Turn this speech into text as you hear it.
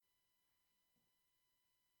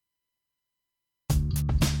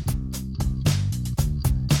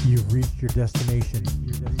reached your destination.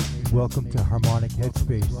 Welcome to Harmonic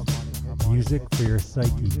Headspace. Music for your psyche.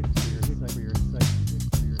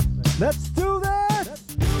 Let's do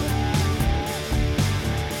this!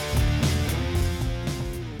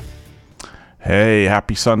 Hey,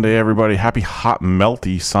 happy Sunday, everybody. Happy hot,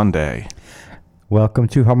 melty Sunday. Welcome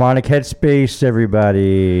to Harmonic Headspace,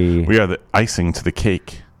 everybody. We are the icing to the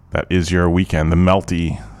cake that is your weekend, the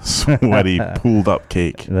melty, sweaty, pooled up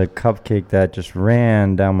cake. The cupcake that just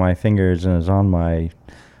ran down my fingers and is on my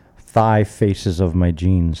thigh faces of my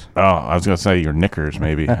jeans. Oh, I was going to say your knickers,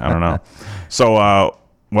 maybe. I don't know. So,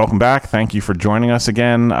 welcome back. Thank you for joining us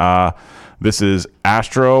again. This is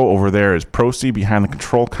Astro. Over there is Prosty behind the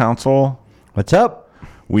control console. What's up?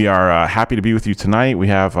 We are happy to be with you tonight. We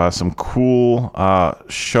have some cool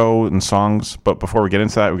show and songs. But before we get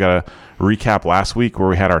into that, we got to recap last week where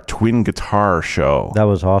we had our twin guitar show. That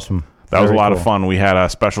was awesome. That was a lot cool. of fun. We had a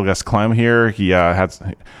special guest, Clem, here. He he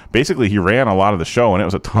ran a lot of the show, and it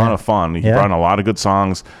was a ton of fun. He brought in a lot of good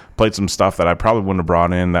songs, played some stuff that I probably wouldn't have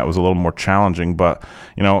brought in that was a little more challenging. But,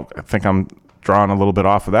 I think I'm drawing a little bit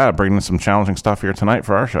off of that, bringing in some challenging stuff here tonight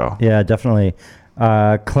for our show. Yeah, definitely.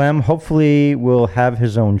 Clem hopefully will have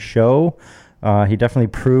his own show. He definitely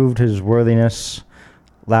proved his worthiness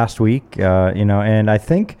last week, and I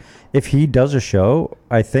think if he does a show,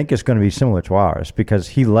 I think it's going to be similar to ours because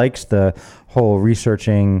he likes the whole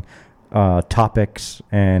researching topics,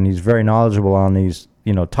 and he's very knowledgeable on these,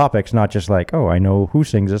 topics, not just like, oh, I know who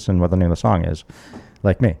sings this and what the name of the song is,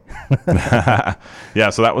 like me. Yeah,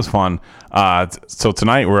 so that was fun. So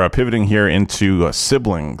tonight we're pivoting here into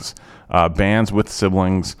siblings. Bands with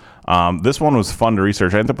siblings. This one was fun to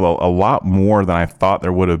research. I ended up a lot more than I thought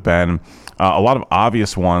there would have been. A lot of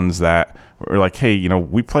obvious ones that were like, hey,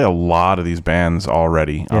 we play a lot of these bands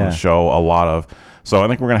already on the show, so I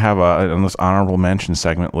think we're going to have this honorable mention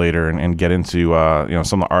segment later and get into,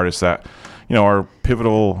 some of the artists that, are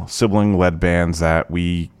pivotal sibling-led bands that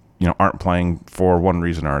we, aren't playing for one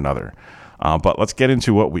reason or another. But let's get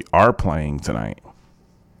into what we are playing tonight.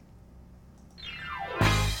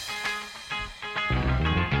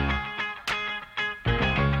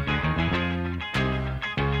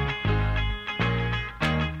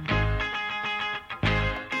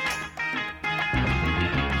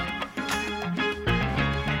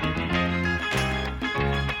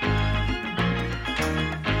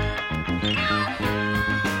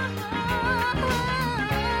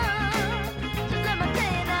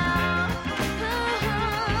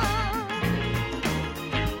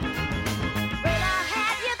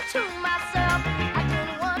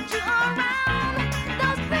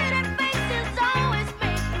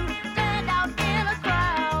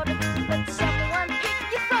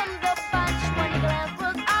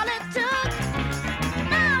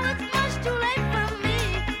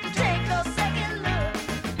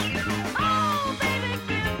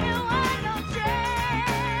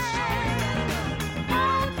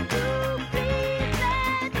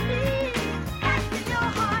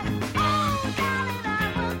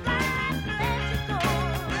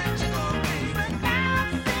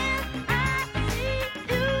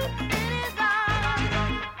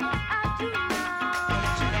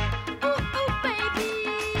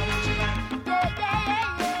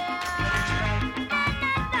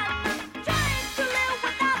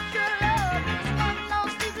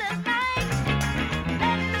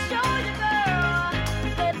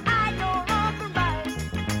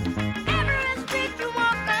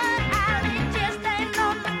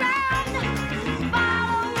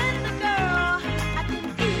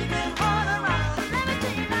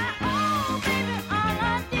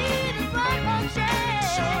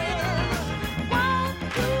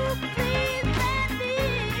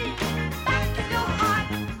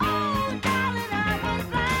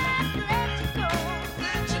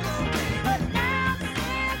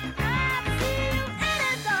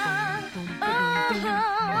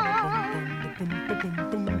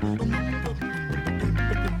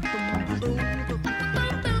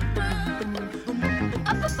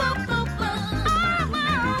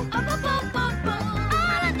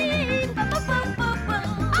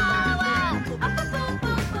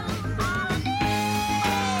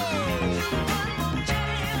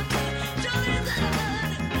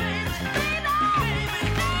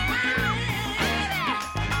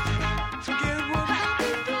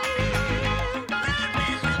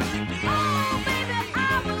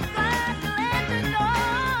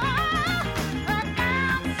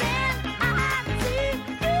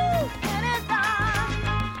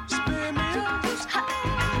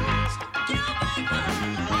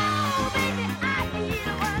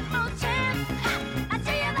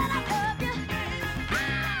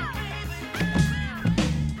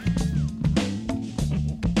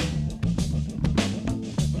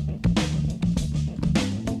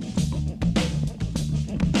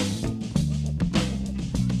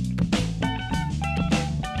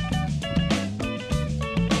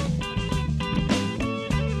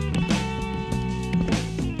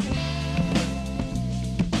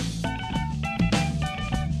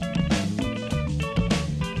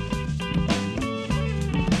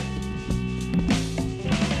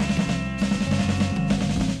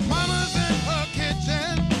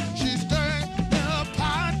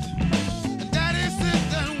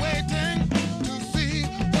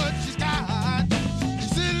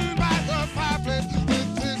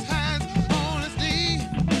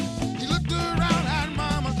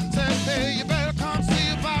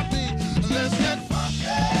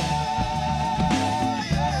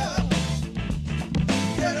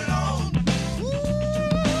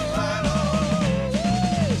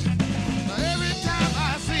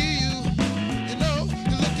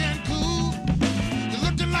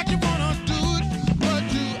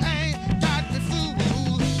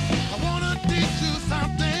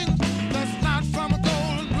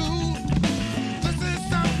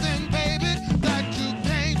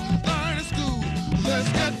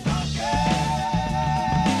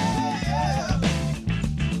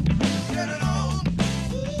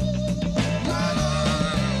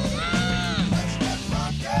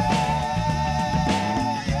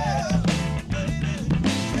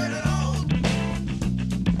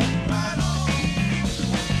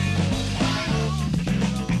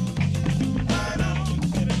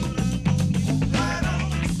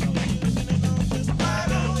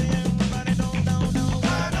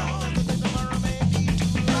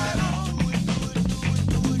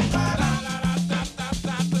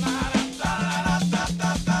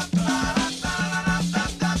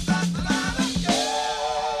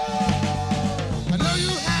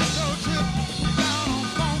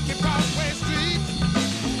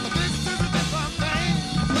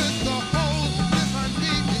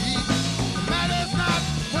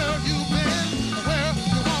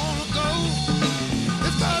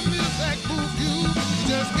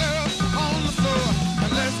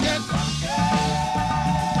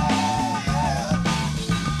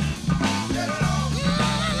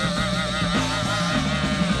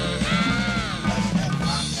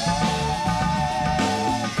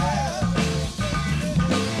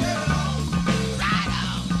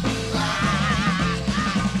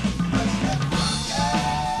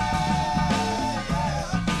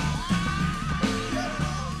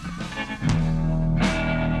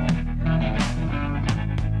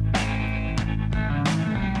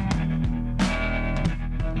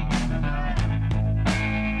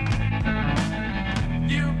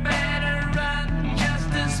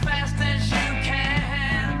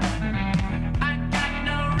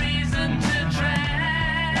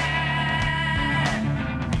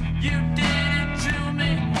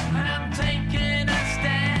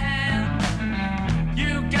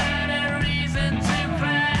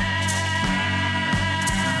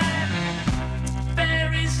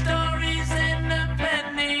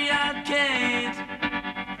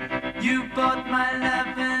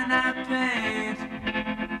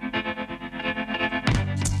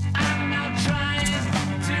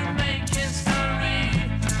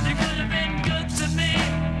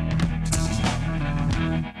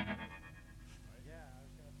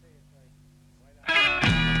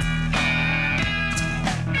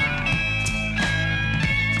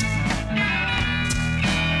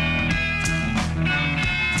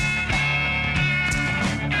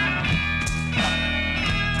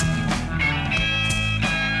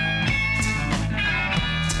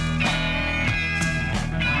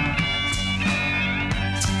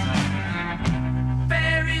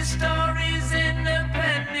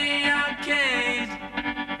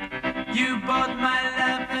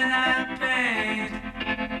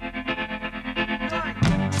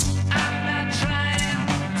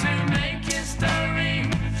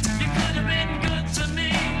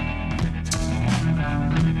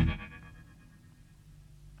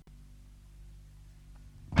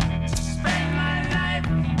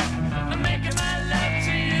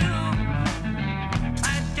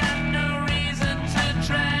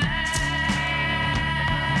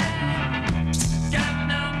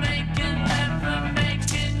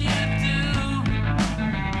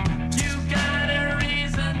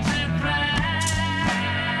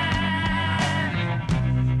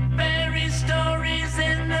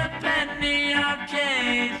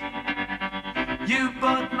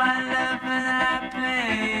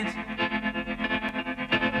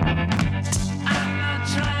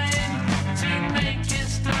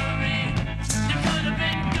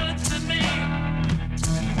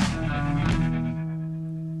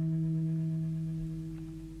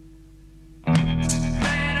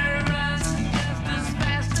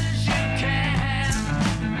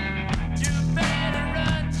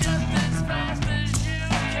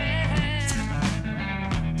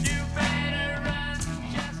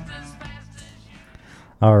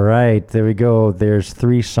 All right, there we go. There's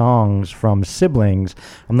 3 songs from Siblings.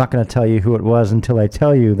 I'm not going to tell you who it was until I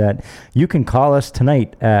tell you that you can call us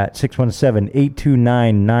tonight at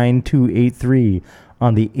 617-829-9283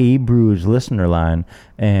 on the A Brews listener line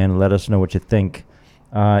and let us know what you think.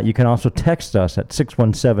 You can also text us at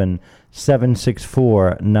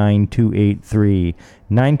 617-764-9283.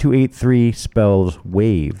 9283 spells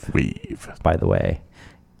wave. Wave. By the way.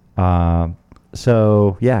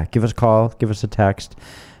 So, yeah, give us a call, give us a text.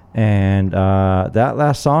 And that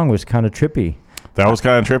last song was kind of trippy. That was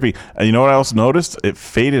kind of trippy. And you know what I also noticed? It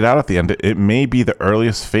faded out at the end. It may be the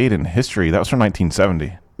earliest fade in history. That was from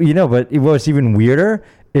 1970. You know, but what's even weirder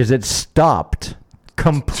is it stopped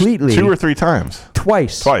completely. 2 or 3 times.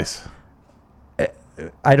 Twice.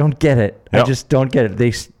 I don't get it. Yep. I just don't get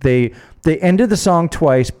it. They ended the song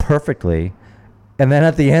twice perfectly. And then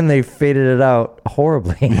at the end, they faded it out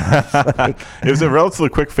horribly. It was a relatively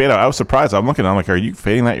quick fade out. I was surprised. I'm looking, I'm like, are you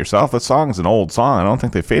fading that yourself? That song is an old song. I don't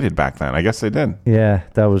think they faded back then. I guess they did. Yeah,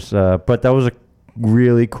 that was, but that was a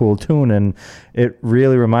really cool tune, and it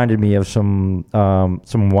really reminded me of some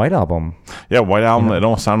White Album. Yeah, White Album. You know? It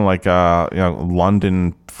almost sounded like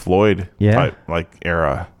London Floyd type like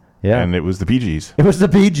era. Yeah, and it was the Bee Gees. It was the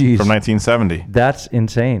Bee Gees from 1970. That's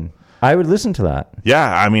insane. I would listen to that.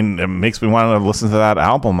 Yeah, I mean, it makes me want to listen to that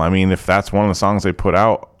album. I mean, if that's one of the songs they put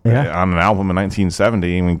out on an album in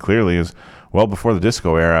 1970, I mean, clearly it was well before the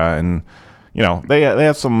disco era. And, you know, they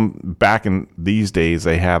had some, back in these days,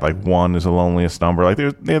 they had like One Is the Loneliest Number. Like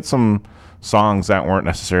they had some songs that weren't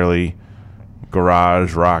necessarily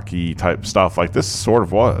garage, rocky type stuff. Like this sort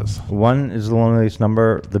of was. One Is the Loneliest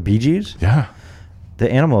Number, the Bee Gees? Yeah. The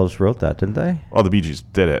Animals wrote that, didn't they? Well, the Bee Gees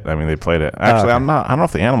did it. I mean, they played it. Actually, okay. I don't know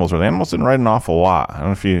if the Animals were. The Animals didn't write an awful lot. I don't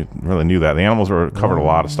know if you really knew that. The Animals covered a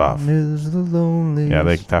lot of stuff. Is the loneliest. Yeah,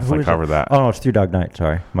 they definitely covered that. Oh, no, it's 3 Dog Night.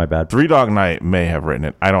 Sorry, my bad. 3 Dog Night may have written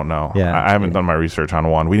it. I don't know. Yeah, I haven't done my research on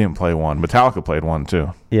One. We didn't play One. Metallica played One,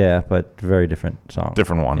 too. Yeah, but very different song.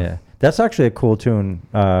 Different one. Yeah. That's actually a cool tune.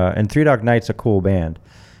 And 3 Dog Night's a cool band.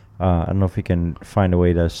 I don't know if we can find a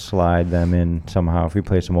way to slide them in somehow if we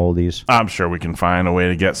play some oldies. I'm sure we can find a way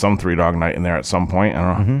to get some 3 Dog Night in there at some point.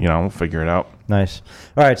 I don't know. You know, we'll figure it out. Nice.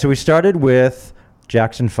 All right, so we started with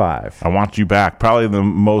Jackson 5. I Want You Back. Probably the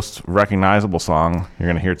most recognizable song you're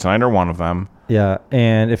going to hear tonight, or one of them. Yeah,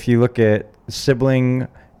 and if you look at sibling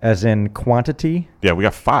as in quantity. Yeah, we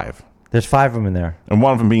got 5. There's 5 of them in there. And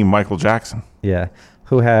one of them being Michael Jackson. Yeah,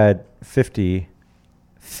 who had 50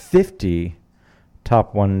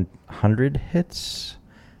 top 100 hits.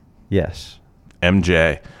 Yes.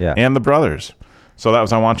 MJ. Yeah. And the Brothers. So that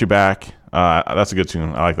was I Want You Back. That's a good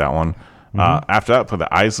tune. I like that one. After that, put the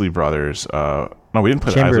Isley Brothers. No, we didn't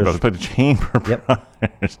play the Isley Brothers. We played the Chamber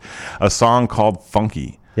Brothers. A song called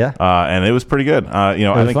Funky. Yeah. And it was pretty good. You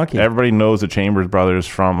know, I think funky. Everybody knows the Chambers Brothers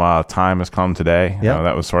from Time Has Come Today. Yeah.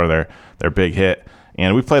 That was sort of their big hit.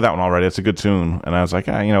 And we played that one already. It's a good tune. And I was like,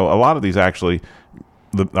 you know, a lot of these actually,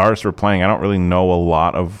 the artists we're playing, I don't really know a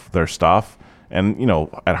lot of their stuff. And, you know,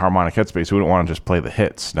 at Harmonic Headspace, we wouldn't want to just play the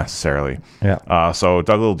hits necessarily. Yeah. So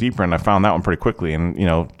dug a little deeper, and I found that one pretty quickly, and, you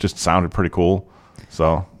know, just sounded pretty cool.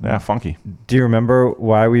 So, yeah, funky. Do you remember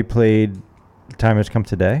why we played Time Has Come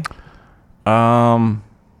Today? What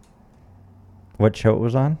show it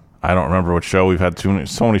was on? I don't remember what show. We've had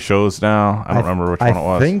so many shows now. I don't remember which one it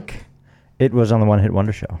was. I think it was on the One Hit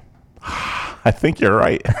Wonder show. I think you're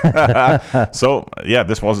right. So, yeah,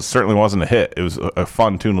 this certainly wasn't a hit. It was a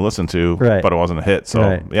fun tune to listen to, but it wasn't a hit.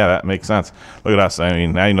 So, yeah, that makes sense. Look at us. I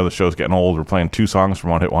mean, now you know the show's getting old. We're playing 2 songs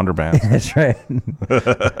from One Hit Wonder bands. That's right. And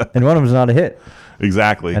one of them's not a hit.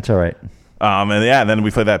 Exactly. That's all right. And then we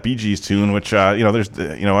played that Bee Gees tune, which, you know,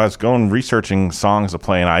 I was researching songs to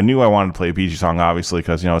play, and I knew I wanted to play a Bee Gees song, obviously,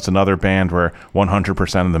 because, you know, it's another band where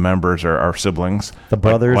 100% of the members are siblings. The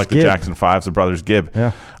brothers like Gibb. the Jackson 5s, the brothers Gibb.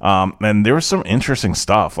 Yeah. And there was some interesting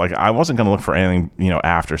stuff. Like, I wasn't going to look for anything, you know,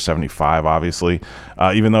 after 75, obviously,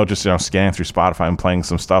 even though just, you know, scanning through Spotify and playing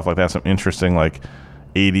some stuff like that, some interesting, like,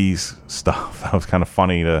 80s stuff. That was kind of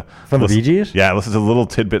funny to from the Bee Gees. Yeah, listen to little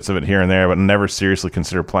tidbits of it here and there, but never seriously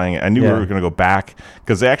consider playing it. I knew we were going to go back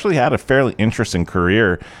because they actually had a fairly interesting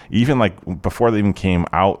career, even like before they even came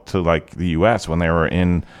out to like the U.S. when they were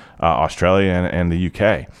in Australia and the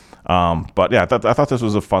U.K. But yeah, I thought this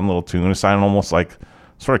was a fun little tune. It sounded almost like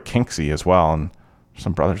sort of Kinksy as well, and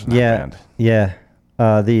some brothers in that band. Yeah,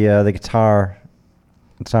 the guitar.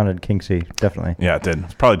 It sounded Kinksy, definitely. Yeah, it did.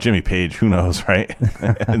 It's probably Jimmy Page. Who knows, right?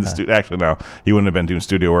 Actually, no. He wouldn't have been doing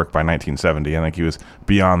studio work by 1970. I think he was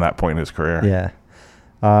beyond that point in his career.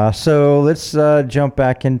 Yeah. So let's jump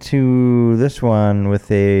back into this one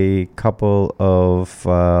with a couple of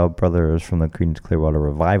brothers from the Creedence Clearwater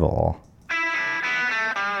Revival.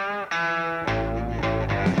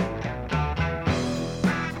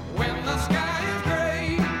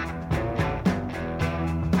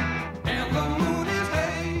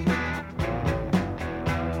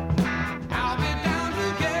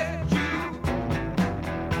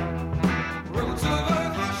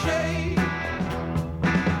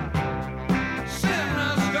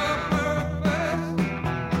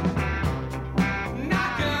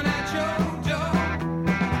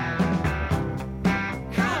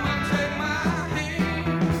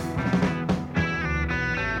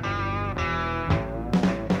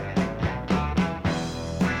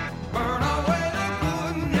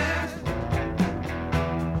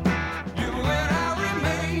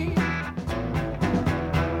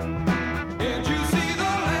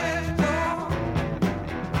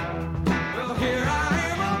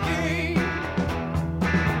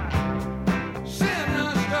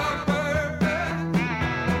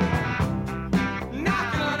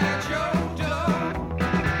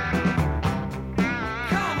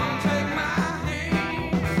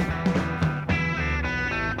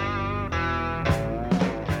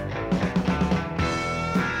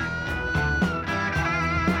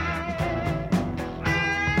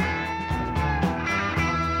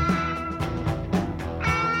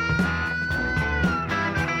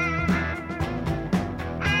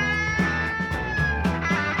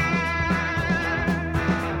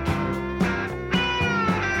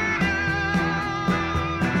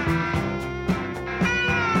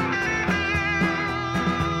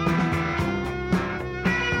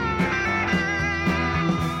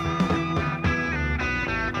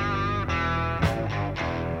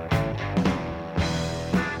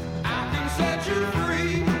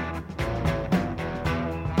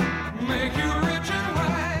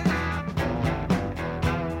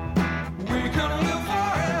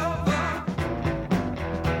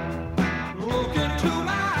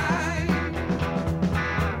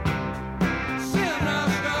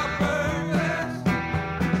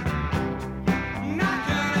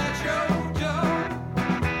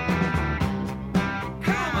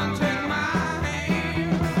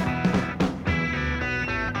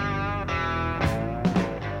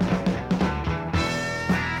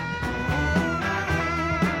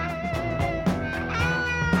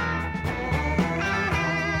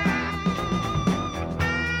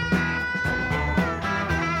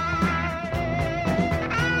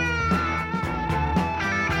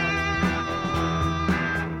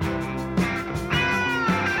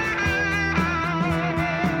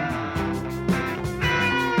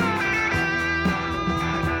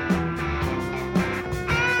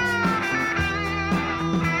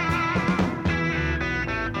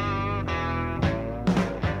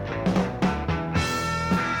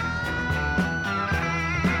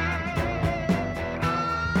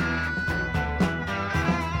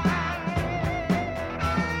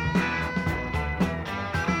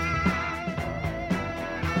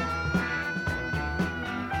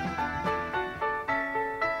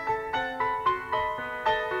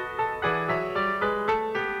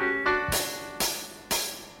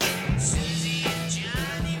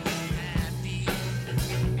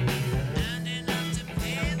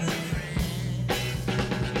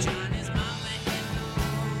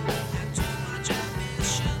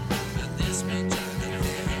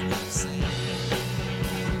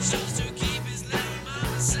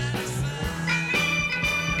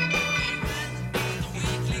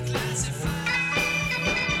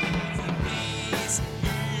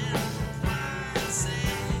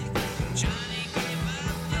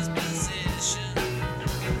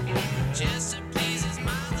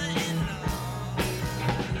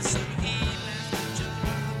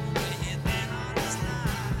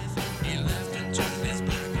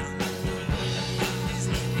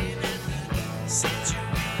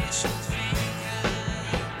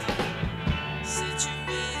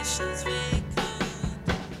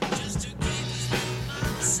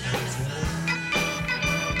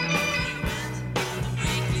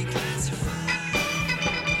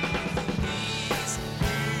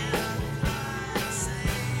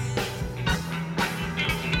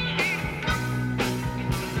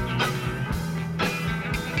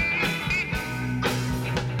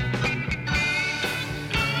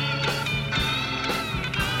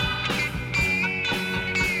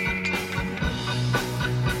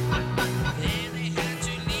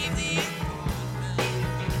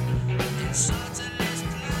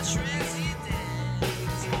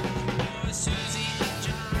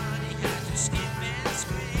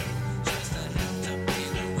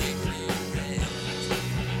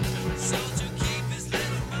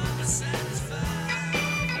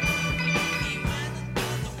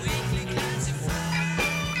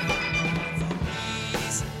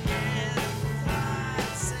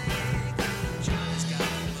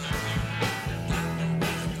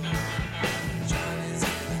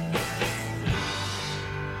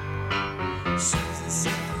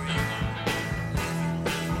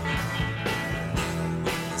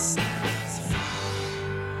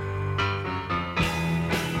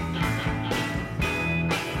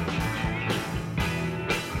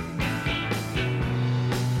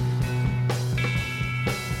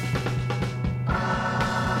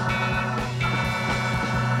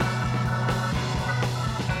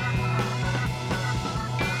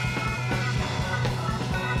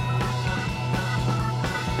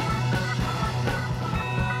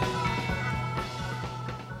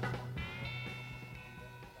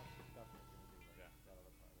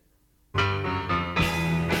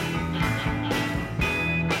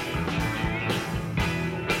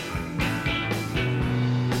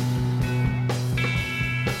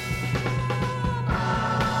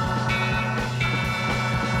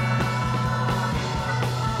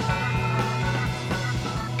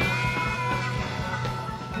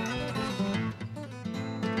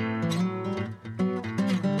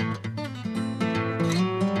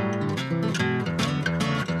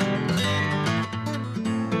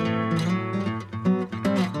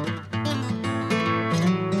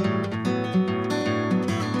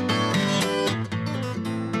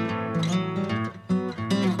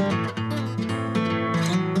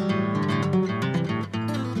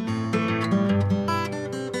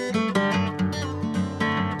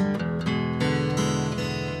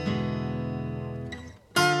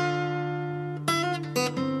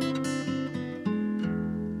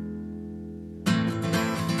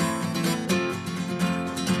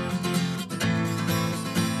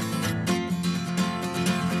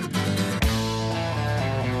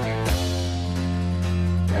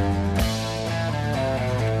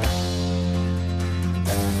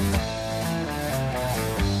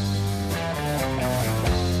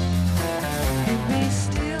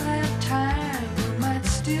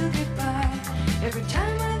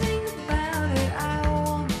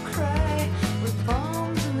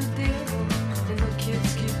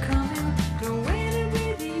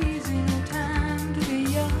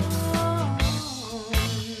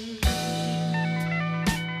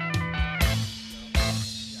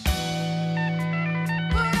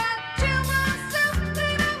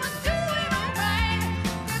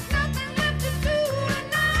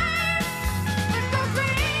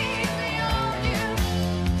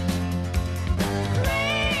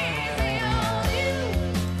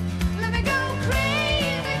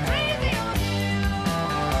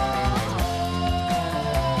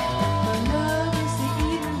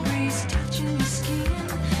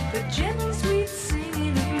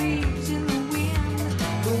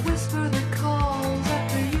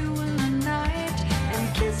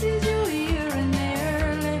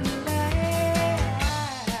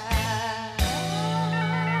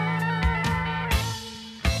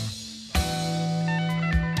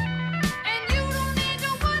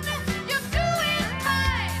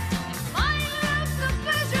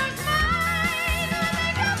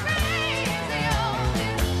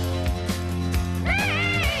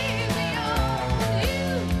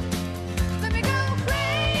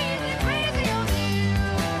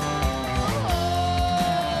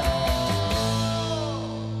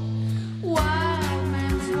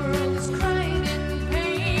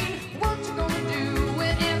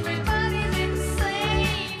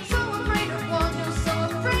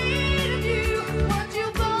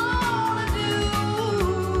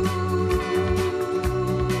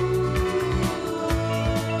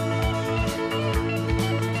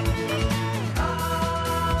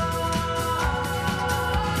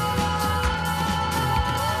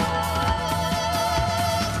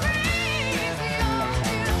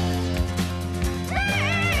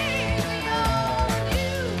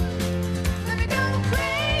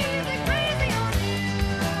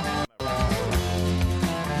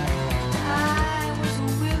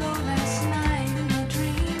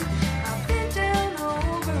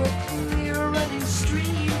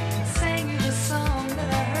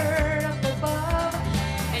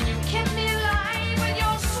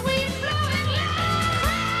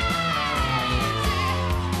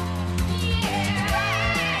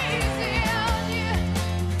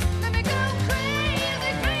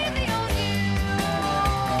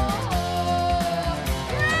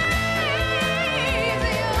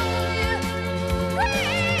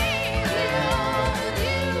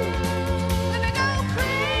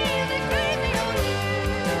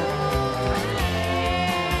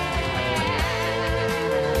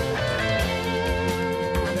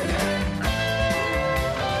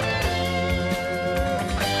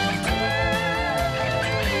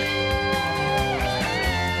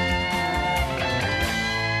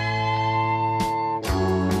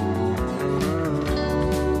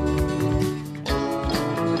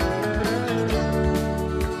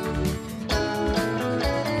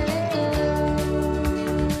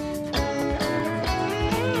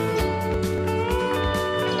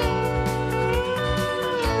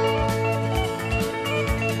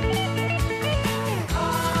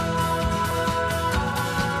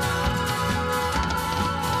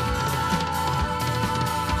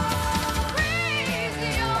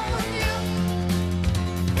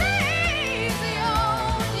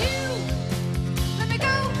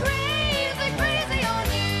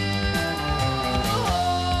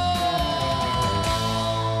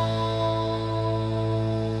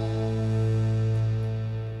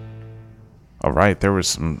 All right, there was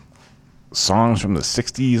some songs from the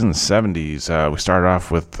 60s and 70s. We started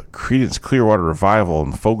off with Creedence Clearwater Revival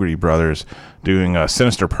and the Fogerty Brothers doing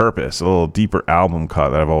Sinister Purpose, a little deeper album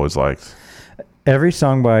cut that I've always liked. Every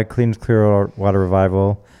song by Creedence Clearwater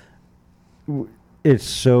Revival, it's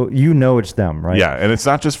so, it's them, right? Yeah, and it's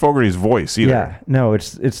not just Fogerty's voice either. Yeah, no,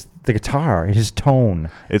 it's the guitar, his tone.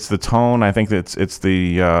 It's the tone. I think that it's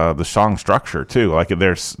the song structure too. Like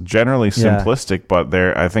they're generally simplistic, but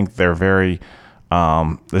I think they're very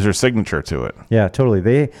there's their signature to it. Yeah, totally.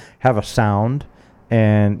 They have a sound,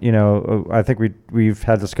 and I think we've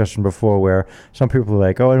had discussion before where some people are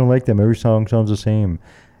like, "Oh, I don't like them. Every song sounds the same,"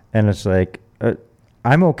 and it's like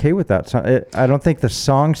I'm okay with that. So I don't think the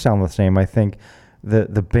songs sound the same. I think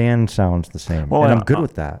the band sounds the same, and I'm good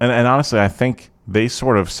with that. And honestly, I think they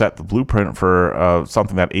sort of set the blueprint for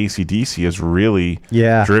something that AC/DC has really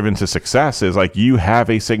driven to success. Is like you have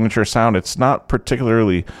a signature sound. It's not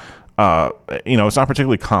particularly it's not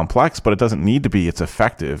particularly complex, but it doesn't need to be. It's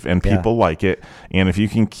effective, and people like it. And if you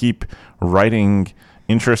can keep writing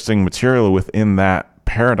interesting material within that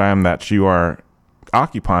paradigm that you are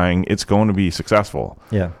occupying, it's going to be successful.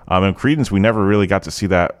 Yeah. And Creedence, we never really got to see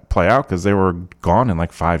that play out because they were gone in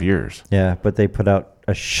like 5 years. Yeah, but they put out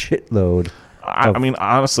a shitload. I mean,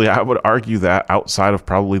 honestly, I would argue that outside of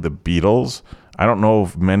probably the Beatles, I don't know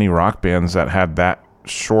of many rock bands that had that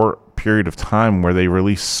short period of time where they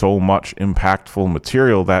released so much impactful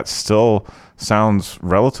material that still sounds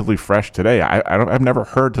relatively fresh today. I've never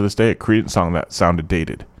heard to this day a Creedence song that sounded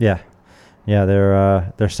dated. Yeah,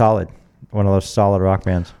 they're solid. One of those solid rock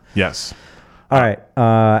bands. Yes. All right.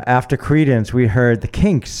 After Creedence, we heard the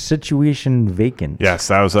Kinks' "Situation Vacant." Yes,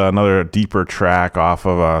 that was another deeper track off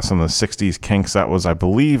of some of the 60s Kinks. That was, I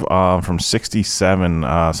believe, from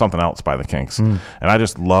 67, Something Else by the Kinks. And I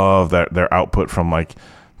just love their output from like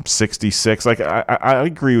 66. Like I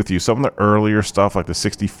agree with you. Some of the earlier stuff, like the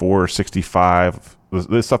 64, 65,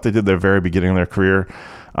 the stuff they did at the very beginning of their career,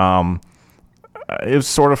 it was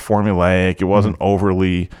sort of formulaic. It wasn't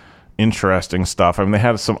overly interesting stuff. I mean, they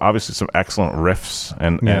had obviously some excellent riffs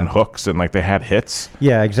and hooks, and like they had hits.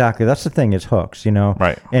 Yeah, exactly. That's the thing, is hooks,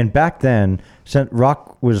 Right. And back then,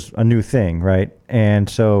 rock was a new thing, right? And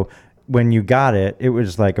so when you got it, it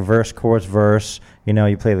was like a verse, chorus, verse.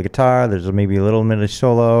 You play the guitar. There's maybe a little mini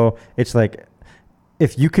solo. It's like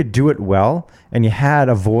if you could do it well, and you had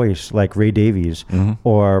a voice like Ray Davies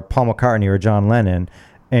or Paul McCartney or John Lennon,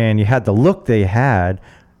 and you had the look they had,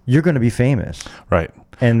 you're going to be famous. Right.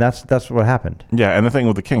 And that's what happened. Yeah, and the thing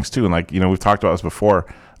with the Kinks too, and like we've talked about this before.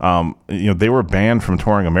 They were banned from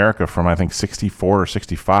touring America from I think 64 or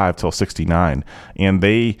 65 till 69, and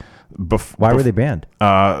they. Why were they banned?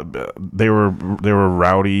 They were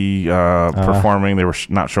rowdy, performing. They were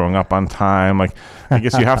not showing up on time. Like I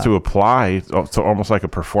guess you have to apply to almost like a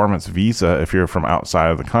performance visa if you're from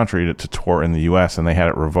outside of the country to tour in the U.S. And they had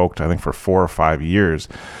it revoked I think for 4 or 5 years,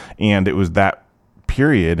 and it was that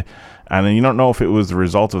period. And then you don't know if it was the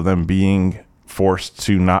result of them being forced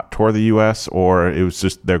to not tour the U.S. or it was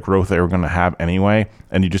just their growth they were going to have anyway,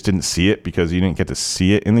 and you just didn't see it because you didn't get to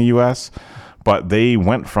see it in the U.S. But they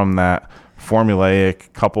went from that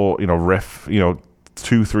formulaic couple, riff,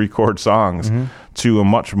 2-3 chord songs to a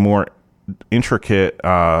much more intricate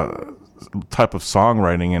type of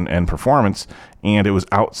songwriting and performance, and it was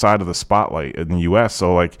outside of the spotlight in the U.S.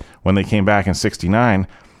 So like when they came back in 69,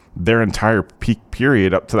 their entire peak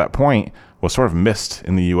period up to that point was sort of missed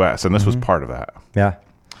in the U.S., and this was part of that. Yeah.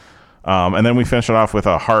 And then we finished it off with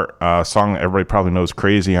a Heart song that everybody probably knows,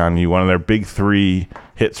 "Crazy on You," one of their big 3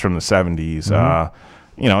 hits from the 70s.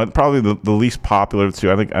 Probably the least popular of the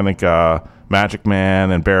two. I think Magic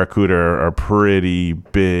Man and Barracuda are pretty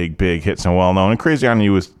big hits and well known. And "Crazy on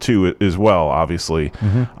You" is too as well, obviously.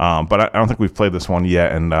 But I don't think we've played this one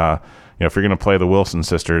yet. And if you're going to play the Wilson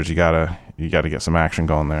sisters, you gotta get some action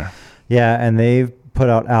going there. Yeah, and they've put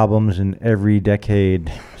out albums in every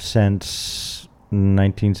decade since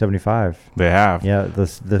 1975. They have. Yeah, the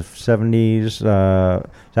 70s.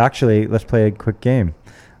 Actually, let's play a quick game.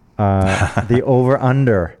 The over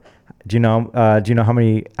under. Do you know how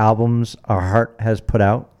many albums our Heart has put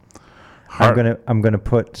out? I'm gonna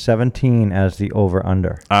put 17 as the over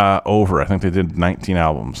under. Over. I think they did 19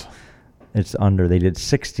 albums. It's under. They did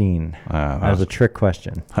 16. That was a trick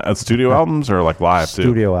question. Studio albums or like live too?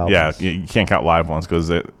 Studio albums. Yeah, you can't count live ones because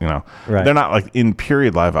Right. they're not like in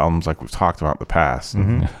period live albums like we've talked about in the past.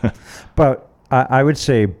 But I would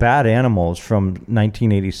say Bad Animals from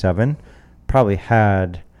 1987 probably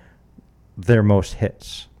had their most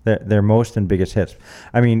hits, their most and biggest hits.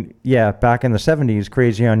 I mean, yeah, back in the 70s,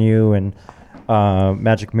 "Crazy on You" and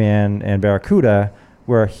Magic Man and Barracuda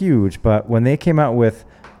were huge, but when they came out with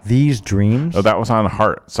These Dreams. Oh, that was on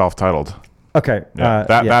Heart, self-titled. Okay. Yeah,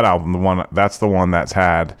 that album, that's the one that's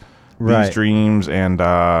had Right. These Dreams and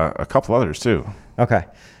a couple others too. Okay.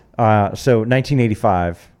 So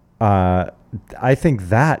 1985, I think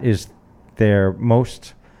that is their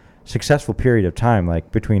most successful period of time,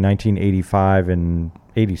 like between 1985 and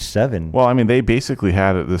 87. Well, I mean, they basically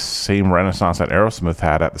had the same renaissance that Aerosmith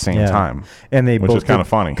had at the same time. And they which both is kind of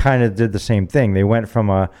funny. Kind of did the same thing. They went from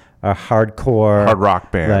a hardcore Hard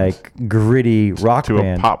rock band, like gritty rock to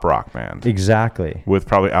band a pop rock band. Exactly. With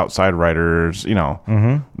probably outside writers,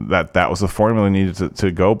 that was the formula needed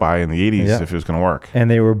to go by in the 80s if it was going to work.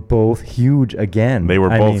 And they were both huge again. They were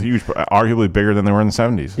both huge, arguably bigger than they were in the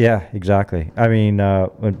 70s. Yeah, exactly. I mean,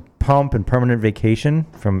 when Pump and Permanent Vacation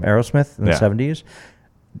from Aerosmith in the 70s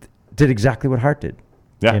did exactly what Heart did.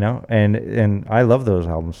 Yeah. And I love those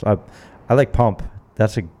albums. I like Pump.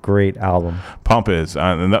 That's a great album. Pump is,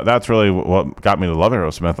 and that's really what got me to love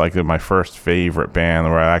Aerosmith. Like my first favorite band,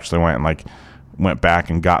 where I actually went back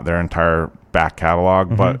and got their entire back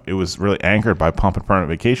catalog. But it was really anchored by Pump and Permanent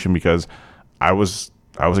Vacation because I was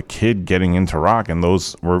a kid getting into rock, and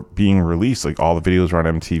those were being released. Like all the videos were on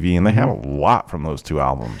MTV, and they had a lot from those two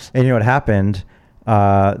albums. And you know what happened?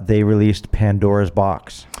 They released Pandora's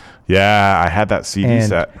Box. Yeah, I had that CD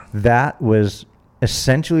set. That was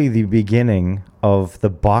essentially the beginning of the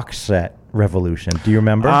box set revolution. Do you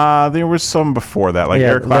remember? There was some before that, like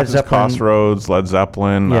Eric Clapton's Crossroads, Led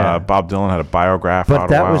Zeppelin. Bob Dylan had a Biograph. But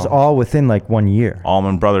that was all within like 1 year.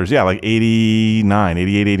 Allman Brothers, like 89,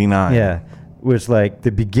 88, 89. Yeah, it was like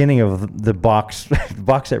the beginning of the box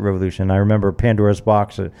set revolution. I remember Pandora's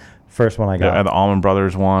Box. First one I got. Yeah, the Allman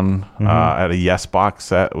Brothers one at a Yes box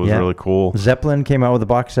set. It was really cool. Zeppelin came out with a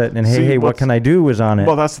box set, and Hey, What Can I Do was on it.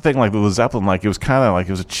 Well, that's the thing. Like the Zeppelin, like it was kind of like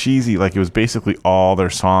it was a cheesy, like it was basically all their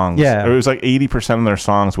songs. Yeah. It was like 80% of their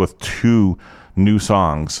songs with 2 new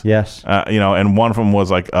songs. Yes. And one of them was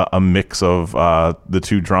like a mix of the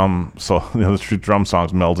two drum songs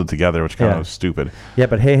melded together, which kind of was stupid. Yeah,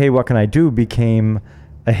 but Hey, What Can I Do became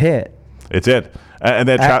a hit. It did. And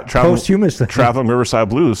then posthumously. Traveling Riverside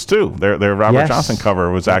Blues, too. Their Robert Johnson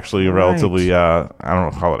cover was actually relatively, I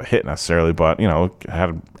don't know call it a hit necessarily, but, it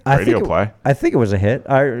had a radio play. I think it was a hit.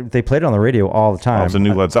 They played it on the radio all the time. It was a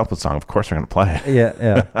new Led Zeppelin song. Of course they're going to play it.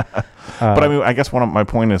 Yeah. But, I mean, I guess my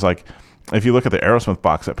point is, like, if you look at the Aerosmith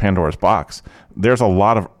box at Pandora's Box, there's a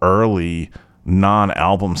lot of early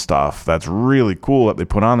non-album stuff that's really cool that they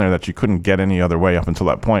put on there that you couldn't get any other way up until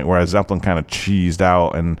that point, whereas Zeppelin kind of cheesed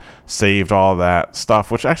out and saved all that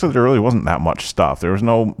stuff, which actually there really wasn't that much stuff. There was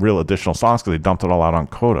no real additional songs because they dumped it all out on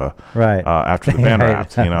Coda after the band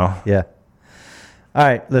wrapped, Yeah. All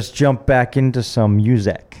right, let's jump back into some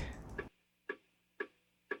music.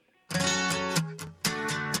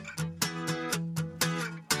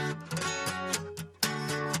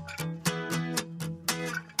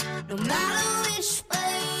 No matter which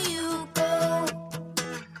way you go,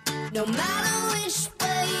 no matter which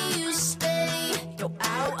way you stay, you're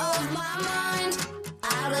out of my mind,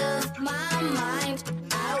 out of my mind,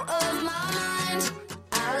 out of my mind,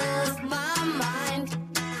 out of my mind.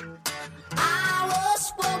 I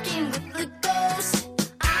was walking with the ghost,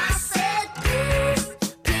 I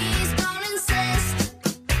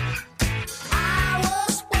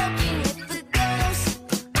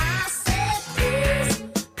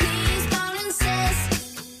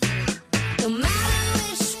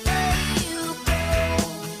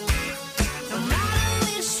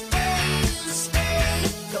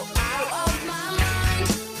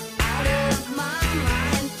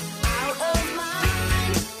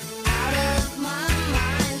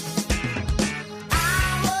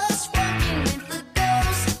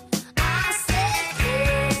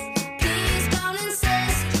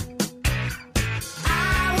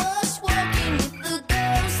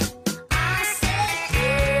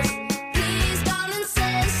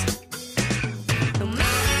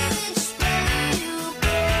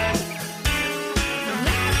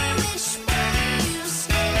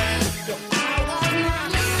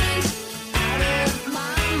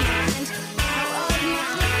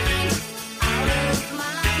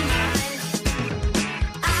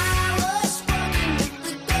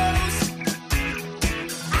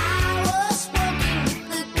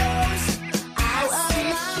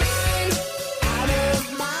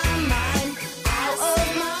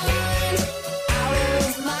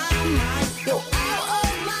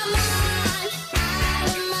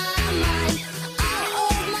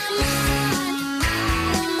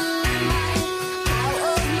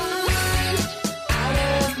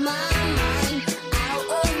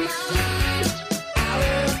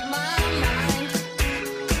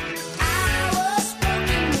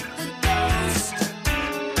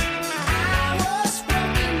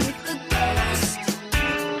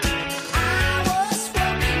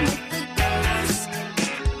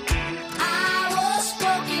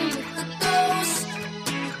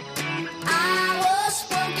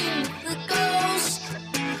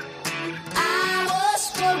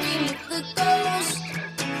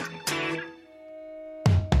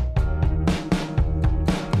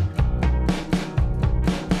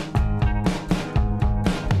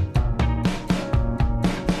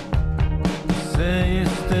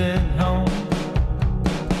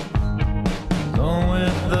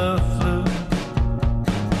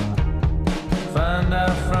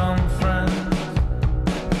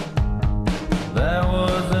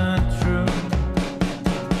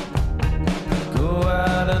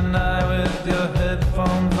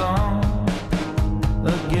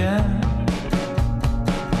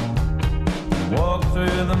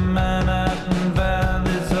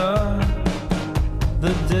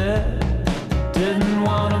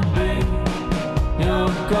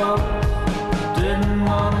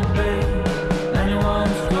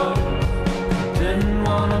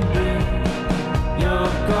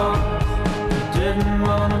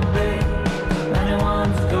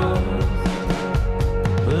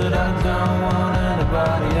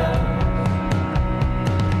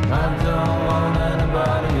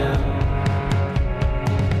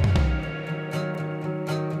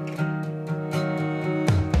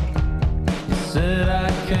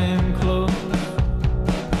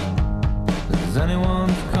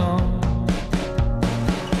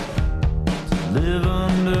live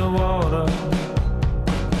underwater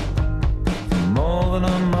for more than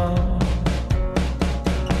a month.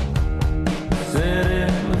 Said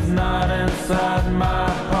it was not inside my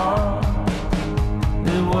heart.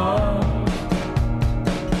 It was.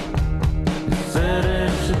 It said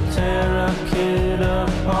it should tear a kid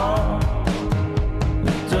apart.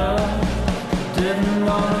 It does. Didn't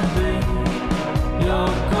wanna be your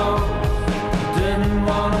ghost. Didn't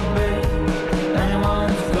wanna be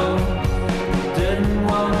anyone's ghost. Didn't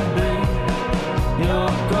wanna be your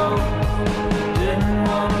ghost. Didn't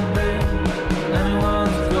wanna be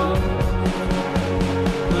anyone's ghost.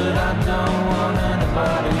 But I don't want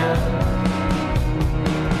anybody else.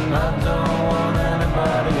 I don't want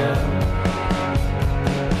anybody else.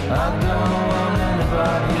 I don't want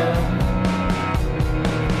anybody else.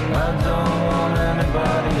 I don't want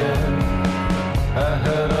anybody else. I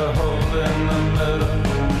had a hole in the middle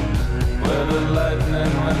where the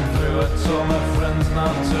lightning went through. I told my friends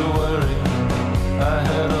not to worry. I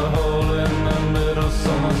had a hole in the middle,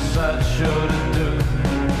 so much sideshow to do.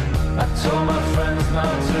 I told my friends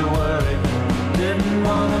not to worry. Didn't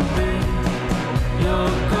wanna be your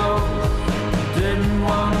ghost. Didn't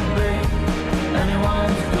wanna be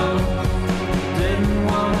anyone's ghost. Didn't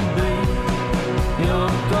wanna be your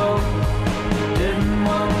ghost. Didn't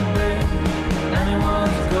wanna be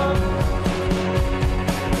anyone's ghost.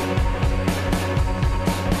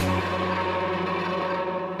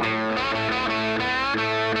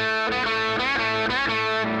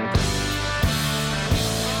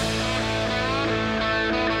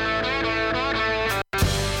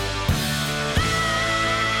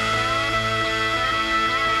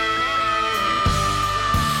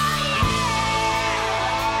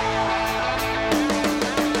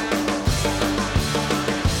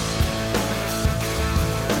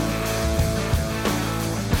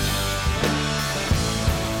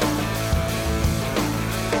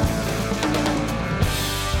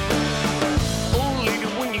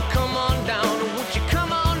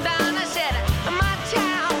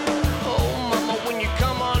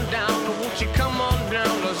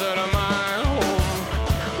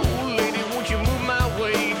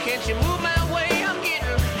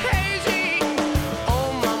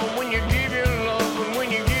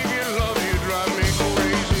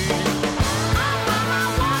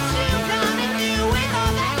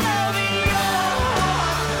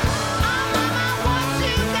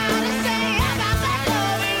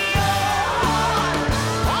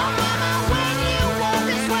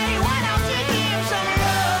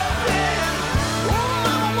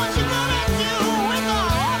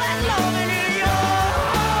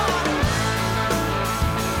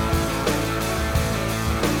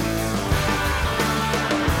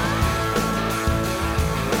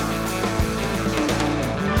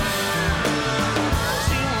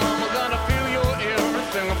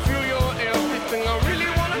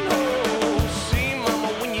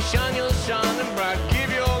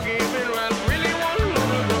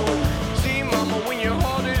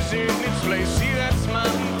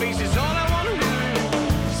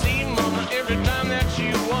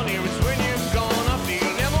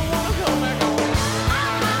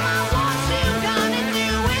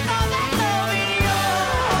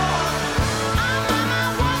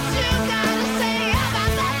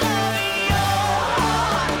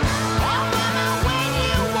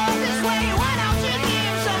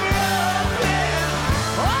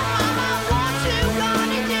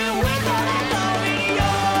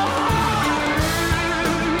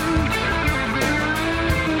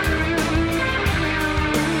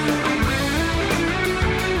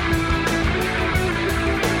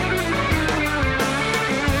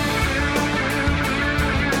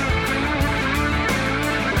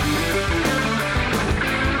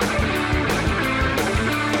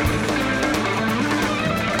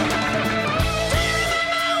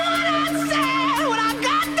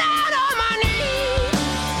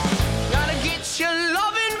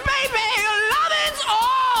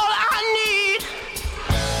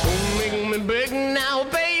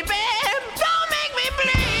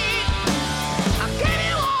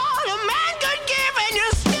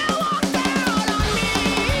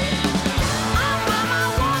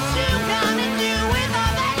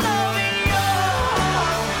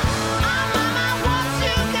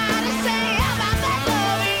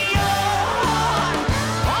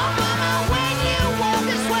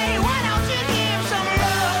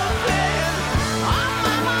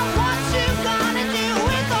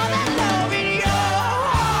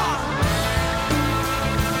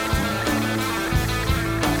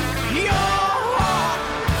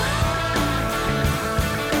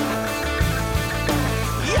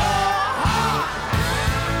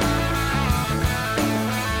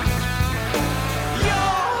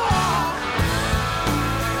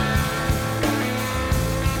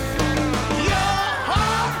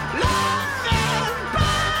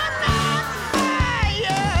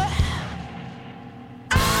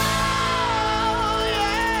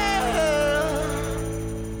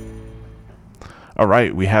 All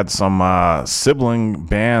right, we had some sibling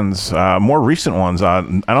bands, more recent ones. I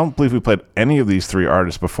don't believe we played any of these three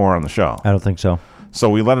artists before on the show. I don't think so. So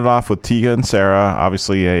we let it off with Tiga and Sarah,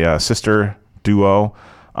 obviously a sister duo.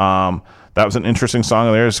 That was an interesting song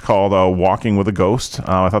of theirs called "Walking with a Ghost."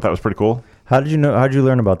 I thought that was pretty cool. How did you know? How did you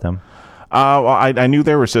learn about them? Well, I knew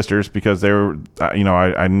they were sisters because they were,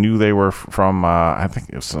 I knew they were from, I think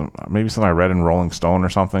it was maybe something I read in Rolling Stone or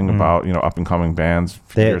something about, up and coming bands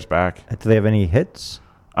a few years back. Do they have any hits?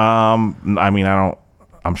 I mean,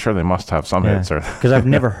 I'm sure they must have some hits. Because I've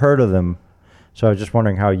never heard of them. So I was just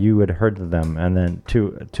wondering how you had heard of them. And then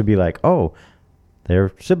to be like, oh,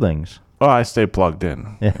 they're siblings. Well, I stay plugged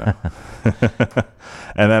in. Yeah.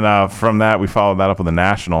 And then from that, we followed that up with the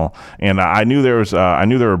National. And I knew there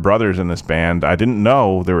were brothers in this band. I didn't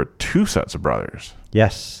know there were two sets of brothers.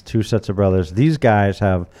 Yes, two sets of brothers. These guys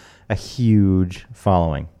have a huge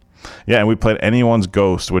following. Yeah, and we played Anyone's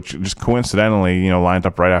Ghost, which just coincidentally, lined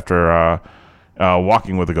up right after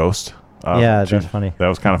Walking with a Ghost. Yeah, that's funny. That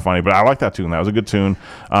was kind of funny, but I like that tune. That was a good tune.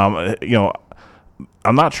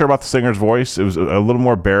 I'm not sure about the singer's voice. It was a little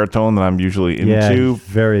more baritone than I'm usually into.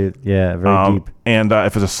 Very deep. And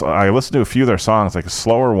if I listened to a few of their songs, like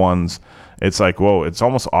slower ones, it's like, whoa, it's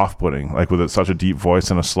almost off-putting, like with such a deep voice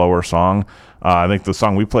and a slower song. I think the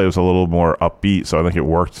song we played was a little more upbeat, so I think it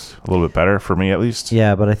worked a little bit better for me, at least.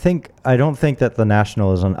 Yeah, but I don't think that the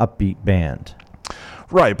National is an upbeat band.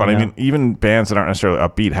 Right, but I mean, even bands that aren't necessarily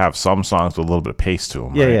upbeat have some songs with a little bit of pace to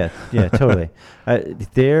them. Yeah, right? yeah, totally.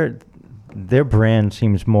 Their brand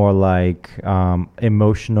seems more like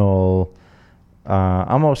emotional,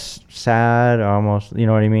 almost sad, almost, you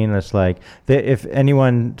know what I mean? It's like, if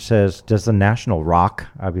anyone says, does the National rock?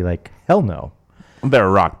 I'd be like, hell no. They're a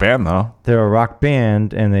rock band, though. They're a rock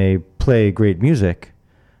band, and they play great music,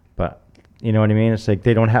 but you know what I mean? It's like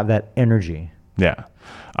they don't have that energy. Yeah.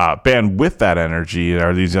 Band with that energy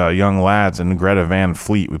are these young lads in Greta Van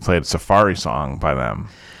Fleet. We played a Safari song by them.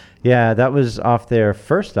 Yeah, that was off their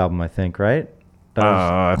first album, I think, right?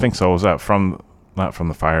 I think so. Was that not from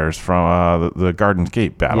the Fires, from the Garden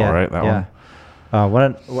Gate battle, right? That one?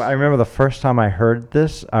 When I remember the first time I heard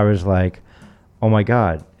this, I was like, oh my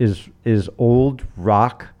God, is old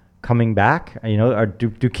rock coming back?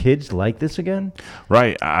 Do kids like this again?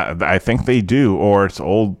 Right. I think they do, or it's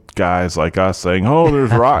old guys like us saying, oh,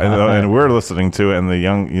 there's rock, and we're listening to it, and the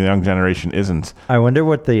young generation isn't. I wonder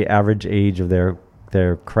what the average age of their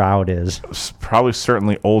crowd is. Probably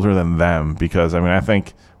certainly older than them, because I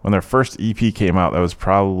think when their first EP came out, that was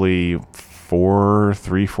probably 4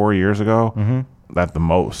 years ago, at the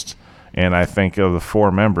most. And I think of the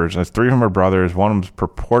four members, there's 3 of them are brothers. One of them's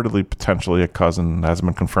purportedly potentially a cousin, hasn't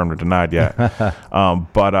been confirmed or denied yet.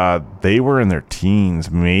 But they were in their teens,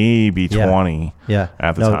 maybe 20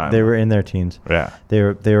 at the time. They were in their teens. Yeah. They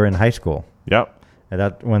were in high school. Yep. And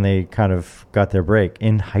that when they kind of got their break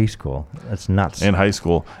in high school. That's nuts. In high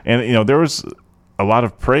school. And, there was a lot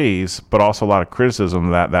of praise, but also a lot of criticism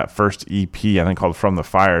that first EP, I think, called From the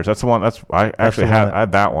Fires. That's the one. I actually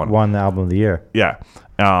had that one. Won the album of the year. Yeah.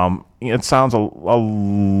 It sounds a lot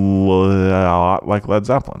like Led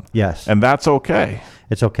Zeppelin. Yes. And that's okay.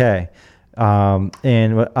 It's okay.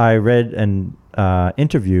 And I read an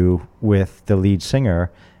interview with the lead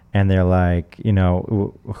singer, and they're like,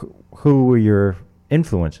 who were your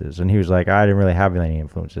influences? And he was like, I didn't really have any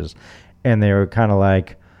influences. And they were kind of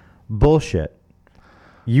like, bullshit.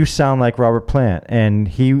 You sound like Robert Plant. And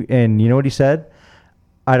you know what he said?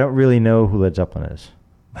 I don't really know who Led Zeppelin is.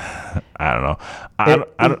 I don't know.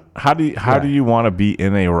 How do you want to be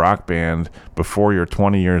in a rock band before you're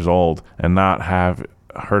 20 years old and not have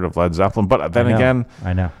heard of Led Zeppelin? But then again,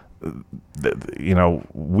 I know.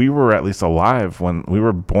 We were at least alive when we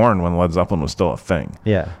were born when Led Zeppelin was still a thing.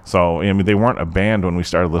 Yeah. So they weren't a band when we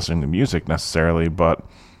started listening to music necessarily, but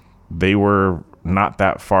they were not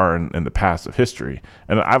that far in the past of history.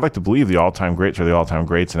 And I'd like to believe the all-time greats are the all-time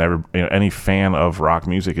greats, and any fan of rock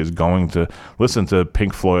music is going to listen to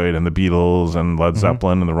Pink Floyd and the Beatles and Led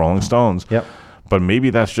Zeppelin and the Rolling Stones. Yep. But maybe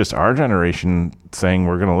that's just our generation saying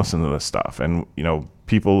we're going to listen to this stuff. And,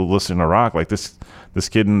 people listen to rock like this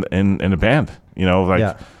kid in a band,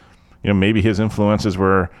 maybe his influences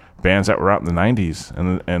were bands that were out in the 90s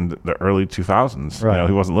and the early 2000s. Right.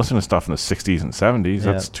 He wasn't listening to stuff in the 60s and 70s.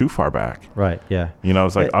 Yeah. That's too far back. Right, yeah.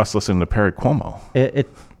 It's like us listening to Perry Como.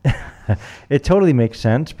 It totally makes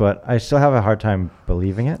sense, but I still have a hard time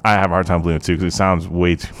believing it. I have a hard time believing it, too, because it sounds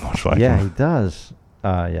way too much like him. him. He does.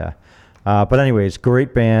 Yeah. But anyways,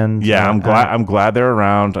 great band. Yeah, I'm glad they're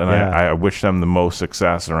around, and yeah. I wish them the most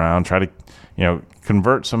success around. Try to,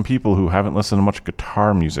 convert some people who haven't listened to much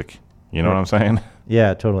guitar music. You know what I'm saying?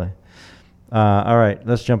 Yeah, totally. All right,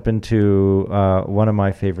 let's jump into one of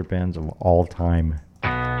my favorite bands of all time.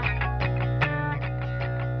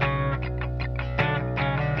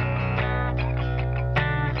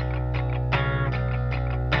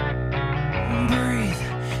 Breathe,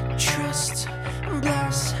 trust,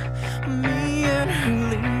 bless me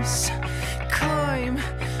and release. Climb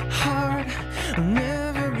hard,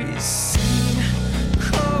 never be seen.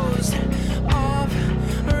 Closed off,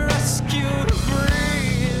 rescued,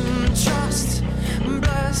 breathe. Trust,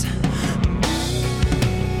 bless me.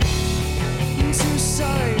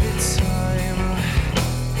 Two-sided time.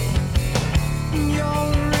 Your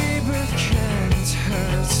rebirth can't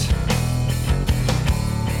hurt.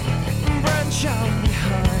 Branch out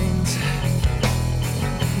behind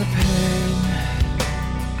the pain.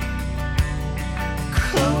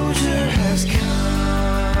 Closure has come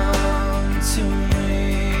to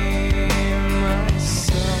me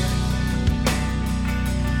myself.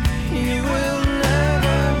 You will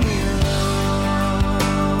never belong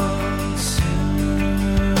to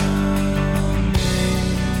me.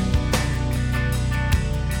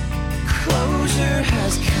 Closure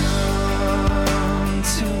has come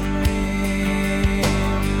to me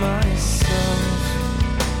myself.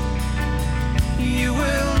 You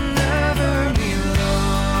will never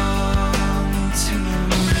belong to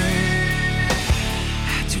me.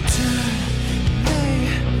 Had to turn, lay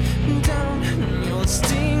down your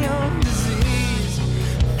sting of disease.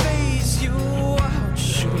 Phase you out,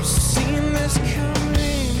 should have seen this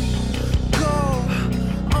coming. Go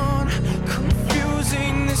on,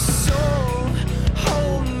 confusing the soul.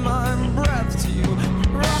 Hold my breath till you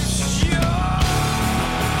rupture.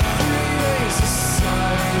 3 days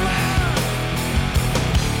aside.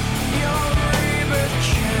 Your rebirth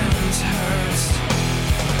can't hurt.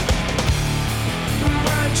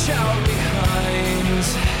 Branch out behind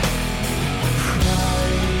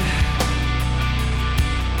pride.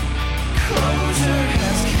 Closure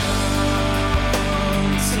has come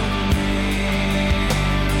to me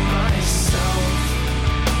myself.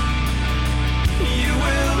 You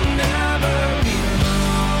will never belong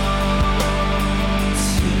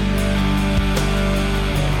to me.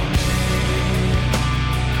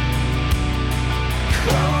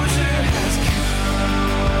 Closure has come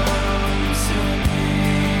to me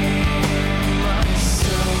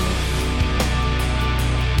myself.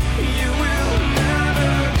 You will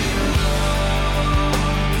never belong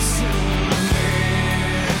to me.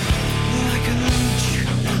 Like a leech,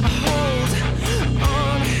 I hold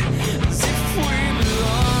on as if we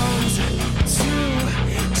belonged to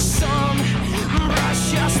some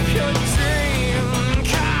precious pure dream.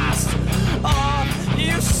 Cast off,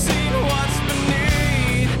 you've seen what's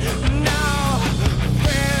beneath. Now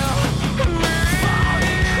feel me.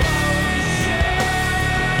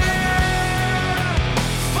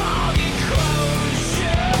 Foggy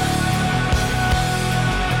closure.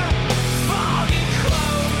 Foggy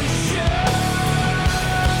closure.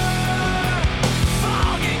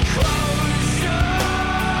 Foggy closure.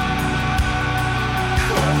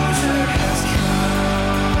 Closure has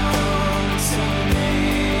come to me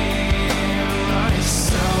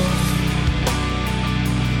myself.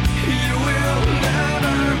 You will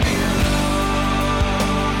never belong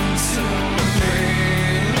to me.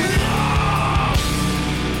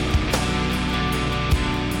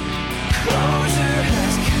 Closure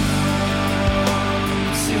has come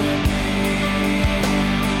to me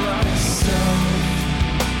myself.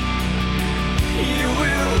 You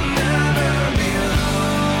will never belong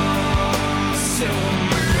to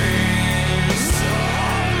me. So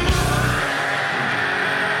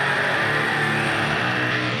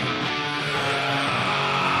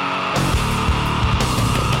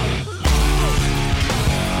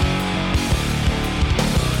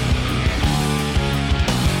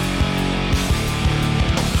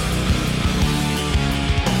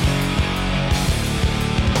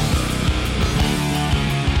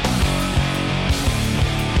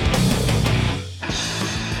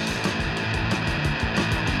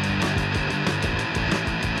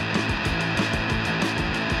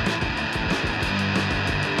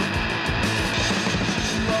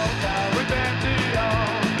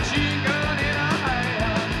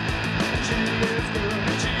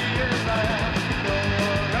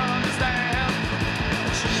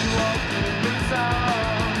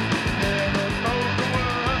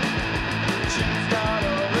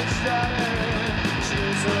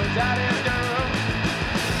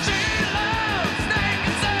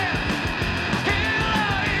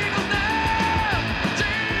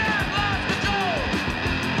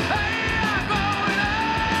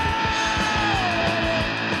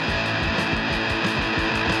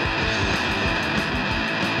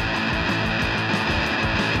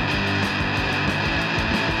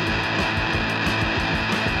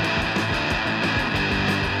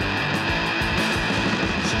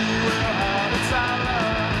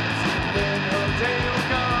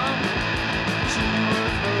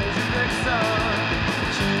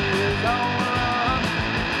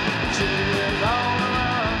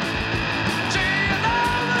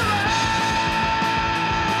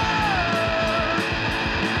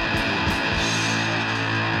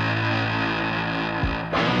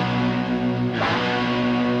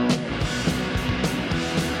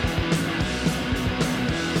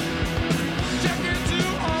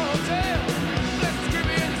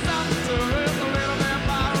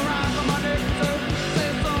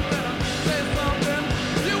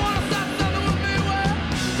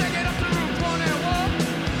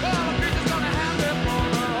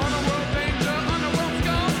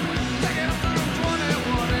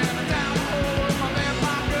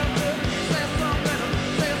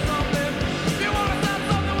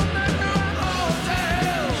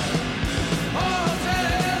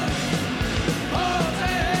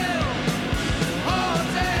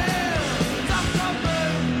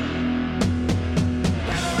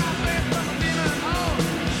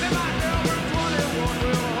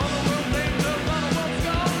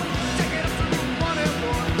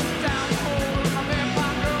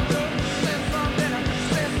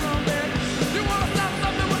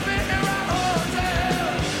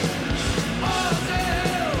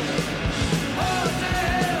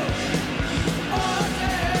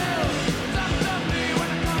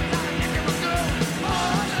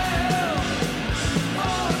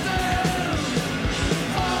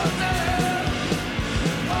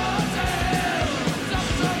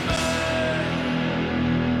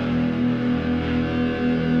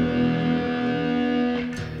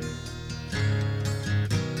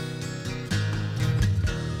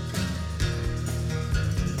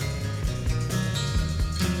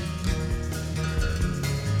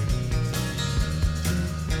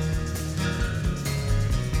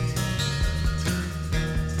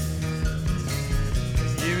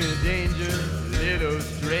danger, little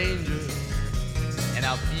stranger, and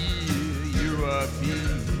I'll feel you up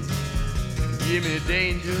here. Give me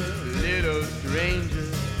danger, little stranger,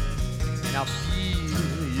 and I'll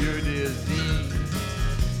feel your disease.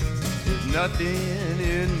 There's nothing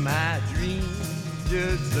in my dream,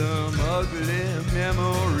 just some ugly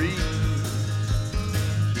memory.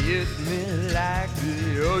 Kiss me like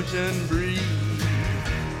the ocean breeze.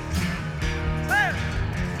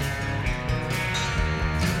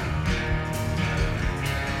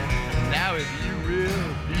 Now if you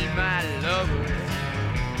will be my lover,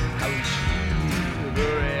 I will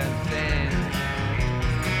shiver and stand.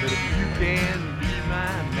 But if you can be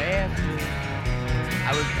my master,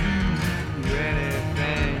 I will do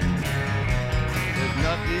anything. There's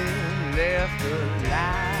nothing left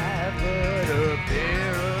alive but a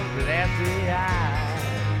pair of glassy eyes.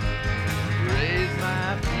 Raise my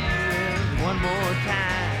feelings one more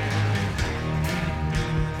time.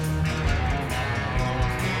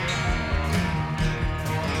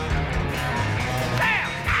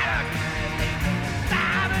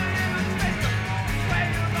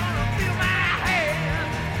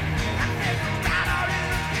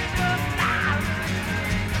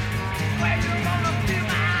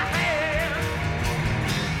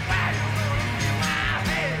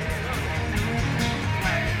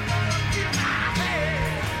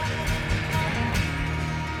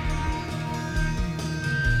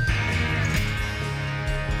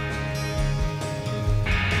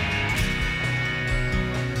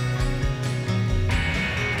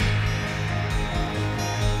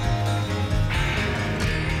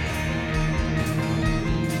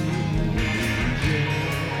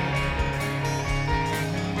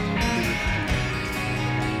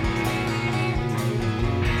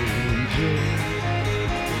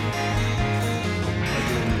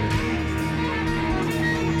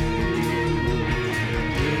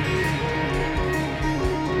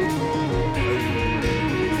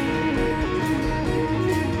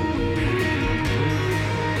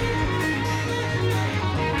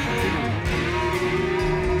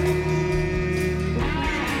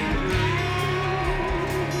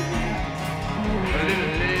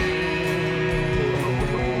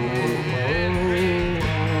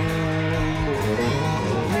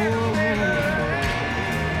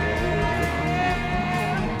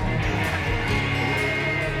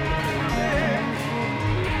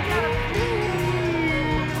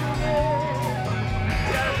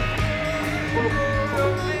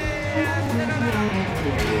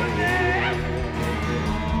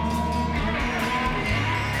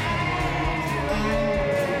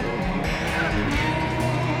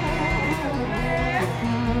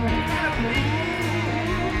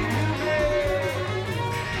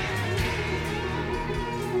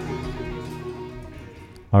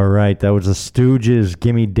 All right, that was the Stooges,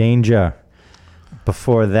 Gimme Danger.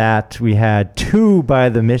 Before that, we had two by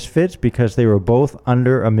the Misfits because they were both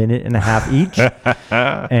under a minute and a half each.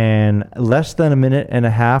 And less than a minute and a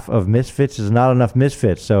half of Misfits is not enough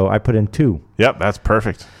Misfits, so I put in two. Yep, that's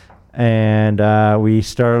perfect. And we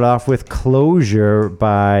started off with Closure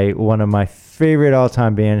by one of my favorite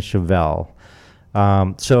all-time bands, Chevelle.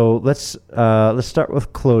 So let's start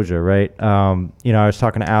with Closure, right? I was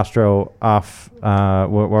talking to Astro off while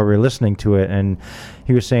we were listening to it, and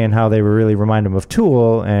he was saying how they were really remind him of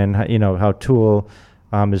Tool, and how Tool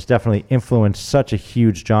has definitely influenced such a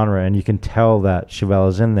huge genre, and you can tell that Chevelle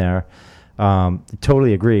is in there.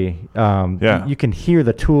 Totally agree. Yeah. You can hear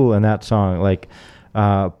the Tool in that song,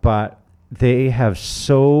 but they have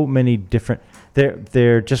so many different.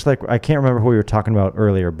 They're just like, I can't remember who we were talking about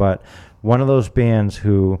earlier, but one of those bands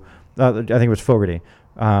who, I think it was Fogerty,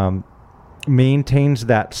 maintains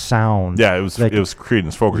that sound. Yeah, it was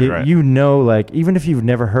Creedence Fogerty, right? Even if you've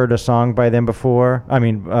never heard a song by them before,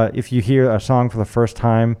 if you hear a song for the first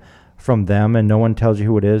time from them and no one tells you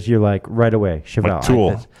who it is, you're like, right away, Chevelle. Like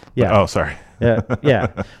Tool. Yeah. Oh, sorry.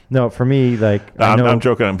 Yeah. No, for me, I'm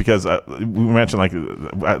joking because we mentioned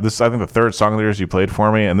this is, I think, the third song of theirs you played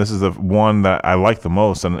for me, and this is the one that I like the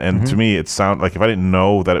most. And to me, it sounded like if I didn't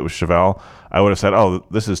know that it was Chevelle, I would have said, "Oh,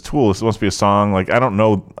 this is Tool. This must be a song." Like I don't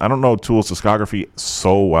know Tool's discography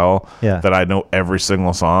so well that I know every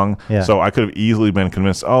single song. Yeah. So I could have easily been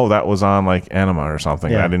convinced, "Oh, that was on like Anima or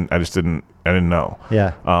something." Yeah. I didn't know.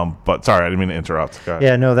 Yeah. But sorry, I didn't mean to interrupt. Go ahead.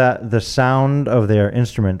 Yeah. No, that the sound of their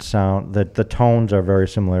instruments sound that the tones are very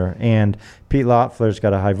similar, and Pete Loeffler's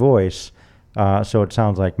got a high voice, so it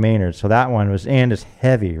sounds like Maynard. So that one was, and it's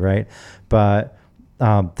heavy, right? But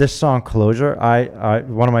this song Closure, I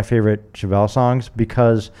one of my favorite Chevelle songs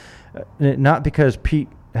because not because Pete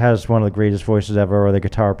has one of the greatest voices ever, or the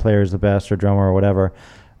guitar player is the best, or drummer, or whatever,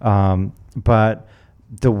 but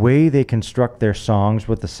the way they construct their songs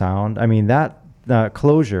with the sound. I mean, that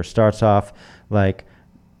Closure starts off like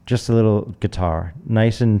just a little guitar,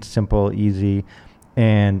 nice and simple, easy,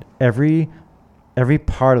 and every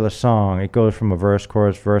part of the song, it goes from a verse,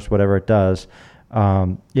 chorus, verse, whatever it does.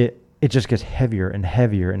 It just gets heavier and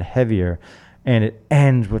heavier and heavier, and it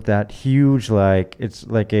ends with that huge, like, it's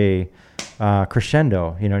like a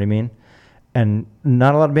crescendo. You know what I mean? And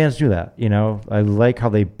not a lot of bands do that. You know, I like how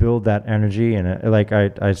they build that energy, and like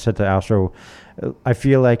I said to Astro, I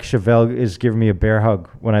feel like Chevelle is giving me a bear hug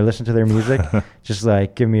when I listen to their music. Just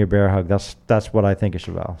like, give me a bear hug. That's what I think of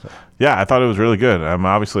Chevelle. So. Yeah, I thought it was really good.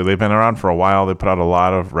 Obviously, they've been around for a while. They put out a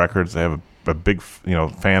lot of records. They have a big,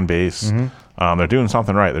 fan base. Mm-hmm. They're doing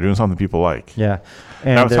something right. They're doing something people like. Yeah.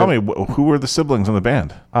 And now, tell me, who were the siblings in the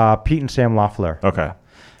band? Pete and Sam Loeffler. Okay.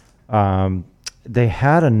 They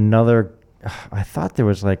had another. I thought there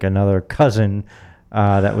was like another cousin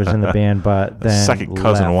that was in the band, but then second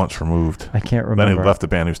cousin left. once removed. I can't remember. Then he left the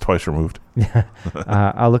band. He was twice removed. Yeah,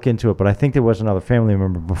 I'll look into it, but I think there was another family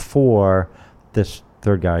member before this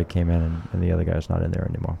third guy came in, and the other guy's not in there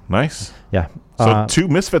anymore. Nice. Yeah. So 2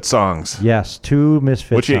 Misfit songs. Yes, 2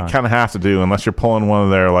 Misfit Which songs. you kind of have to do unless you're pulling one of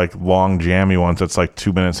their like long jammy ones that's like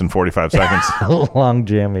 2 minutes and 45 seconds. Long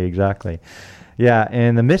jammy, exactly. Yeah,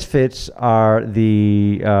 and the Misfits are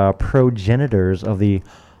the progenitors of the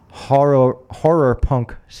horror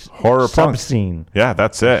punk sub-scene. Yeah,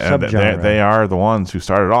 that's it. And they are the ones who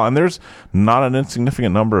started it all. And there's not an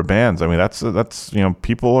insignificant number of bands. I mean, that's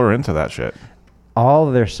people are into that shit. All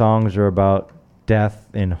of their songs are about death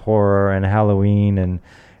and horror and Halloween, and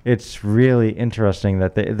it's really interesting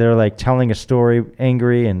that they're like telling a story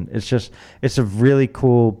angry, and it's a really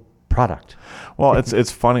cool product. Well,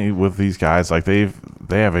 it's funny with these guys, like they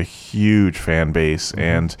have a huge fan base,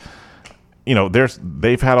 and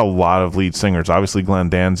they've had a lot of lead singers. Obviously Glenn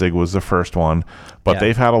Danzig was the first one, but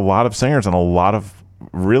they've had a lot of singers and a lot of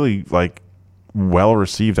really like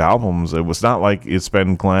well-received albums. It was not like it's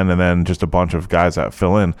been Glenn and then just a bunch of guys that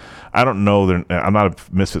fill in. I don't know. I'm not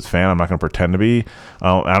a Misfits fan. I'm not going to pretend to be.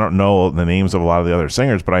 I don't know the names of a lot of the other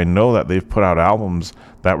singers, but I know that they've put out albums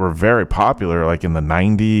that were very popular, like in the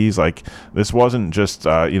 90s. Like, this wasn't just,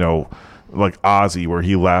 like Ozzy, where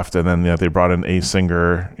he left and then they brought in a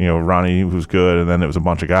singer, Ronnie, who's good, and then it was a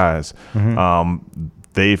bunch of guys. Mm-hmm.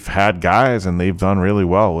 They've had guys and they've done really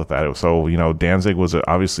well with that. So, Danzig was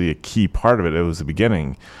obviously a key part of it. It was the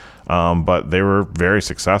beginning. But they were very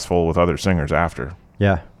successful with other singers after.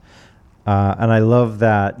 Yeah. And I love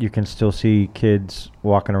that you can still see kids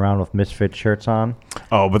walking around with Misfit shirts on.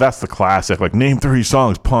 Oh, but that's the classic. Like, name 3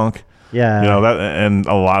 songs, punk. Yeah. That, and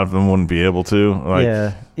a lot of them wouldn't be able to. Like,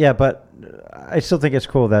 yeah. Yeah, but I still think it's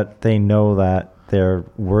cool that they know that they're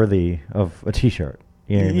worthy of a T-shirt.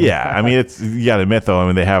 Yeah, I mean, you got to admit though. I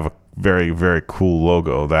mean, they have a very, very cool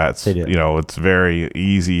logo. That's it's very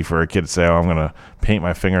easy for a kid to say, "Oh, I'm going to paint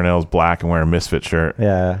my fingernails black and wear a Misfit shirt."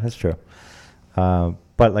 Yeah, that's true.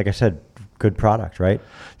 But like I said, good product, right?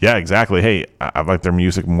 Yeah, exactly. Hey, I like their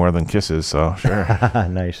music more than Kisses, so sure.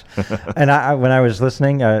 Nice. And when I was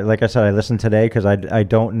listening, like I said, I listened today because I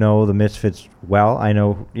don't know the Misfits well. I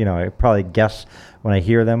know, I probably guess when I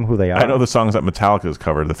hear them who they are. I know the songs that Metallica's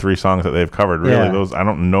covered, the 3 songs that they've covered. Really, those I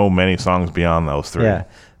don't know many songs beyond those 3. Yeah,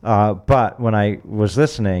 but when I was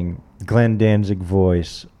listening, Glenn Danzig's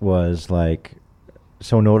voice was like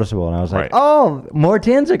so noticeable, and I was like, "Oh, more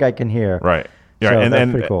Danzig I can hear." Right. Yeah, so and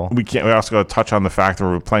that's pretty cool. We also got to touch on the fact that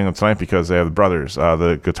we're playing them tonight because they have the brothers,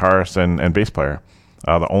 the guitarist and bass player,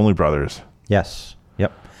 the only brothers. Yes.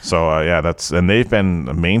 Yep. So and they've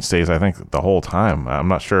been mainstays, I think, the whole time. I'm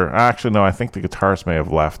not sure. Actually, no, I think the guitarist may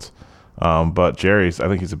have left. But Jerry's, I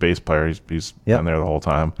think he's a bass player. He's been there the whole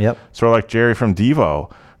time. Yep. Sort of like Jerry from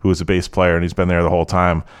Devo, who is a bass player, and he's been there the whole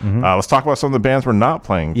time. Mm-hmm. Let's talk about some of the bands we're not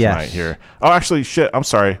playing tonight here. Oh, actually, shit. I'm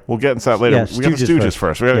sorry. We'll get into that later. Yeah, we got the Stooges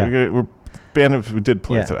first. We're band we did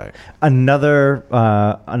play today.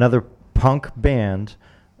 Another punk band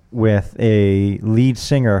with a lead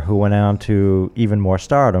singer who went on to even more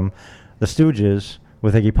stardom, the Stooges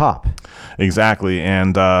with Iggy Pop. Exactly,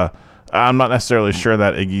 and I'm not necessarily sure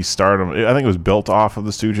that Iggy's stardom, I think it was built off of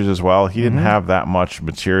the Stooges as well. He didn't have that much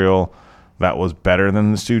material that was better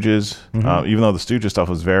than the Stooges, even though the Stooges stuff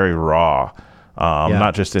was very raw,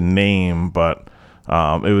 not just in name, but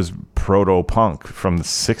it was proto-punk from the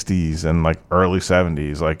 60s and like early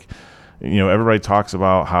 70s. Like, everybody talks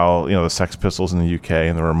about how, the Sex Pistols in the UK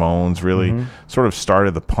and the Ramones really sort of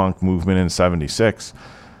started the punk movement in 76.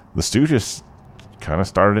 The Stooges kind of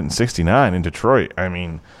started it in 69 in Detroit. I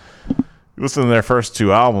mean, listen to their first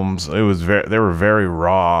 2 albums. They were very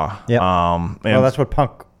raw. Yeah. Well, that's what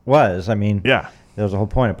punk was. I mean, yeah. There was a whole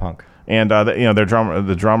point of punk. And their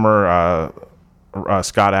drummer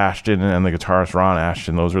Scott Ashton and the guitarist Ron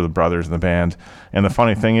Ashton, those are the brothers in the band. And the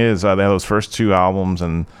funny thing is, they had those first 2 albums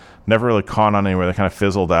and never really caught on anywhere. They kind of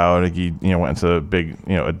fizzled out. He went into a big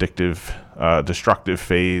addictive, destructive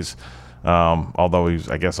phase. Although he's,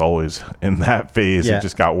 I guess, always in that phase. Yeah. It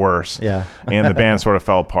just got worse. Yeah. And the band sort of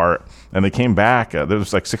fell apart. And they came back. There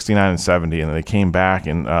was like 69 and 70, and they came back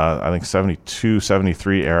in I think 72,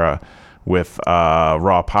 73 era with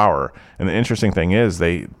Raw Power. And the interesting thing is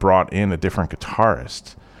they brought in a different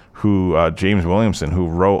guitarist, James Williamson, who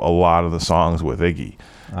wrote a lot of the songs with Iggy.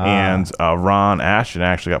 And Ron Ashton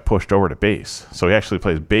actually got pushed over to bass. So he actually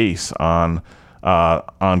plays bass on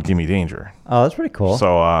Gimme Danger. Oh, that's pretty cool.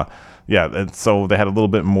 So and so they had a little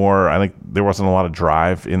bit more. I think there wasn't a lot of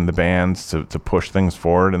drive in the bands to push things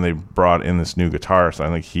forward, and they brought in this new guitarist. I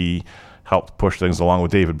think he helped push things along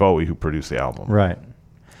with David Bowie, who produced the album. Right.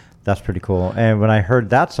 That's pretty cool. And when I heard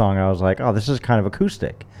that song, I was like, oh, this is kind of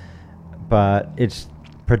acoustic. But it's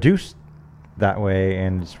produced that way,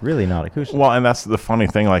 and it's really not acoustic. Well, and that's the funny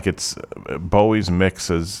thing. Like, it's Bowie's mix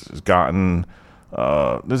has gotten...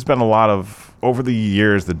 there's been a lot of, over the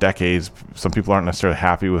years, the decades, some people aren't necessarily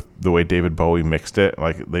happy with the way David Bowie mixed it.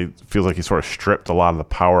 Like, they feel like he sort of stripped a lot of the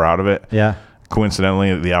power out of it. Yeah.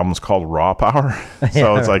 Coincidentally, the album's called Raw Power.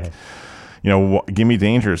 So it's like, Gimme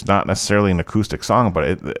Danger is not necessarily an acoustic song,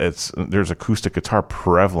 but there's acoustic guitar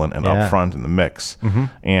prevalent and up front in the mix. Mm-hmm.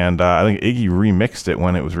 And I think Iggy remixed it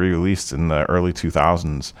when it was re-released in the early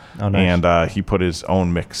 2000s. Oh, nice. And he put his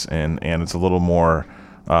own mix in, and it's a little more...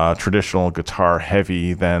 traditional guitar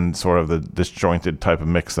heavy than sort of the disjointed type of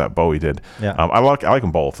mix that Bowie did. Yeah. I like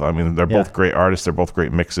them both. I mean, they're both great artists. They're both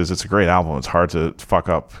great mixes. It's a great album. It's hard to fuck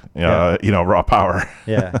up, Raw Power.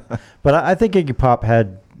 Yeah. But I think Iggy Pop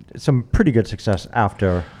had some pretty good success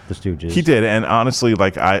after the Stooges. He did, and honestly,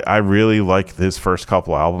 like I really like his first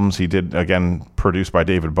couple albums. He did, again, produced by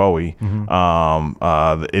David Bowie,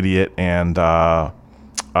 The Idiot and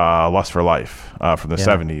Lust for Life from the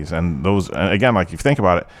 70s. And those, again, like if you think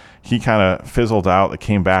about it, he kind of fizzled out. It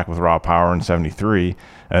came back with Raw Power in 73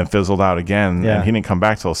 and fizzled out again. And he didn't come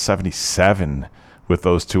back till 77 with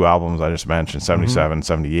those 2 albums I just mentioned, 77,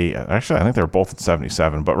 78. Actually, I think they were both at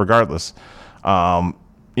 77. But regardless,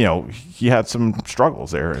 he had some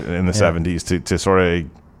struggles there in the 70s to sort of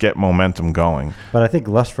get momentum going. But I think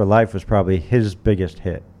Lust for Life was probably his biggest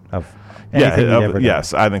hit of anything he'd ever done.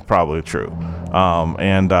 Yes, I think probably true.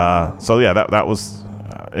 That was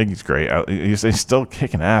Iggy's great. He's still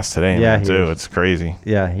kicking ass today, man, too. It's crazy.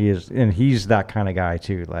 Yeah, he is, and he's that kind of guy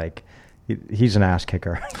too. Like, he's an ass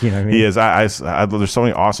kicker. You know what I mean? He is. There's so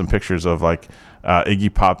many awesome pictures of like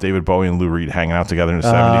Iggy Pop, David Bowie, and Lou Reed hanging out together in the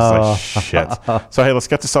 70s. Like, shit. So hey, let's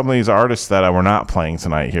get to some of these artists that we're not playing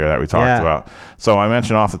tonight here that we talked about. So I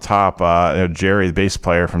mentioned off the top Jerry, the bass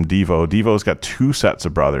player from Devo. Devo's got 2 sets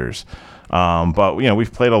of brothers. But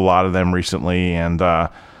we've played a lot of them recently, and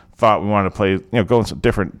thought we wanted to play, go in a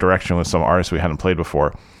different direction with some artists we hadn't played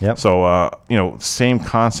before. Yep. So, same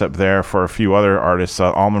concept there for a few other artists.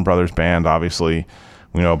 Allman Brothers Band, obviously,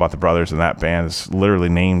 we know about the brothers, and that band is literally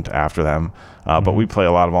named after them. But we play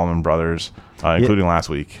a lot of Allman Brothers, including last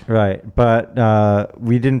week. Right, but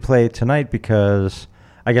we didn't play tonight because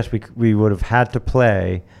I guess we would have had to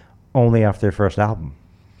play only after their first album.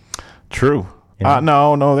 True.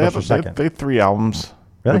 No, they have 3 albums.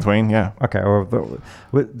 Really? Between, yeah. Okay.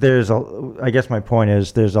 I guess my point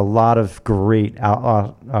is there's a lot of great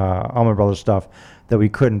Allman Brothers stuff that we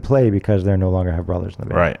couldn't play because they no longer have brothers in the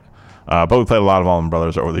band. Right. But we played a lot of Allman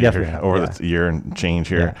Brothers over the the year and change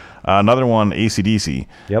here. Yeah. Another one, AC/DC.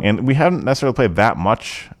 Yep. And we haven't necessarily played that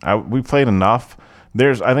much. We played enough.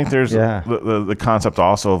 I think there's the concept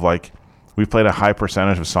also of like we played a high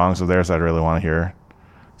percentage of songs of theirs that I really want to hear.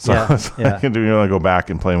 So I can go back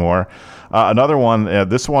and play more. Another one,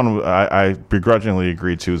 this one I begrudgingly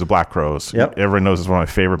agreed to, is the Black Crowes. Yep. Everyone knows it's one of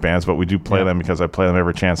my favorite bands, but we do play them because I play them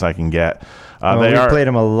every chance I can get. We've played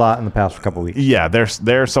them a lot in the past couple weeks. Yeah,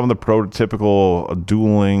 they're some of the prototypical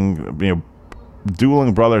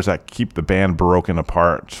dueling brothers that keep the band broken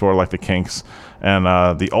apart, sort of like the Kinks, and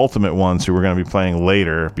the ultimate ones who we're going to be playing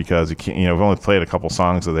later because we've only played a couple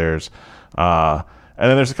songs of theirs. And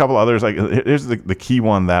then there's a couple others. Like here's the key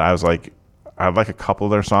one that I was like, I like a couple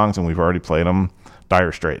of their songs, and we've already played them.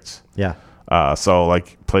 Dire Straits. Yeah. So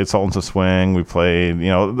like played Sultans of Swing. We played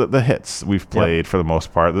the hits. We've played for the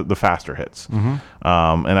most part the faster hits. Mm-hmm.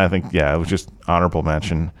 And I think it was just honorable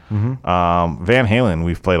mention. Mm-hmm. Van Halen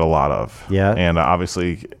we've played a lot of. Yeah. And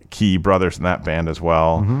obviously key brothers in that band as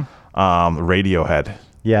well. Mm-hmm. Radiohead.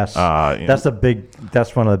 Yes, that's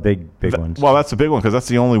one of the big ones. Well, that's a big one because that's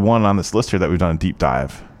the only one on this list here that we've done a deep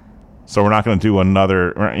dive. So we're not going to do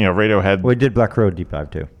another, Radiohead. We did Black Road Deep Dive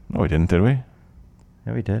too. No, we didn't, did we?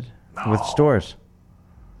 Yeah, we did. With stores.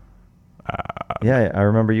 Yeah, I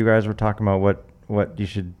remember you guys were talking about what you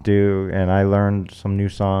should do, and I learned some new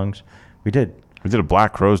songs. We did. We did a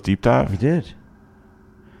Black Crowes deep dive? We did.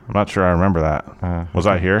 I'm not sure I remember that. Was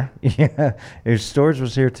I here? Yeah, Stores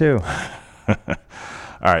was here too.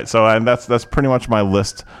 All right, so and that's pretty much my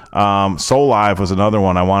list. Soul Live was another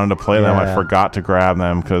one. I wanted to play them. I forgot to grab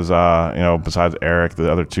them because, besides Eric,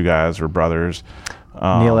 the other two guys were brothers.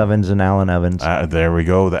 Neil Evans and Alan Evans. There we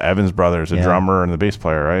go. The Evans brothers, the drummer and the bass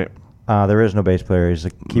player, right? There is no bass player. He's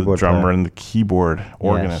the keyboard drummer player. And the keyboard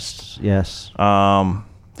organist. Yes.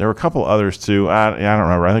 There were a couple others too. I don't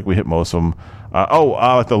remember. I think we hit most of them.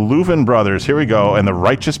 Like the Leuven brothers. Here we go. And the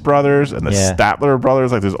Righteous brothers and the Statler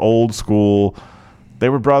brothers, like this old school. They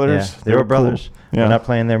were brothers. Yeah, they were brothers. Cool. Yeah. We're not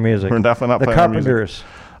playing their music. We're definitely not the playing Carpenters. their music.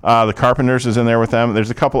 The Carpenters is in there with them. There's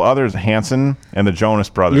a couple others, Hanson and the Jonas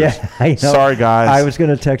Brothers. Yeah, I know. Sorry, guys. I was going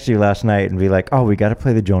to text you last night and be like, oh, we got to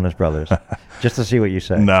play the Jonas Brothers, just to see what you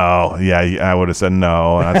say. No, yeah, I would have said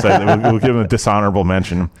no. I'd say we'll give them a dishonorable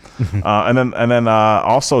mention. And then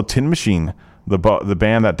also Tin Machine, the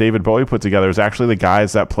band that David Bowie put together, is actually the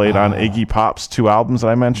guys that played on Iggy Pop's 2 albums that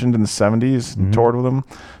I mentioned in the 70s and toured with him.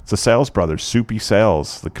 It's the Sales Brothers. Soupy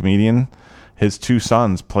Sales, the comedian. His 2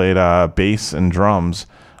 sons played bass and drums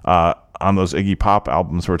on those Iggy Pop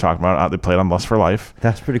albums we were talking about. They played on Lust for Life.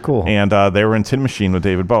 That's pretty cool. And they were in Tin Machine with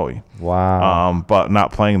David Bowie. Wow. But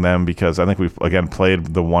not playing them because I think we've, again,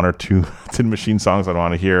 played the 1 or 2 Tin Machine songs I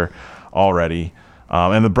want to hear already.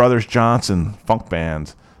 And the Brothers Johnson funk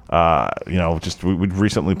band, we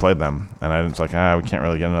recently played them. And I was like, we can't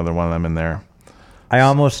really get another one of them in there. I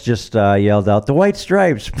almost just yelled out the White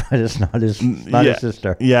Stripes, but it's not his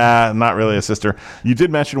sister. Yeah, not really a sister. You did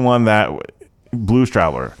mention one that Blues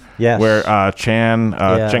Traveler. Yes. Where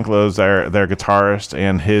Chenklo's their guitarist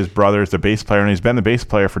and his brother's the bass player, and he's been the bass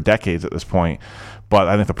player for decades at this point. But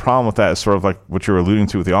I think the problem with that is sort of like what you were alluding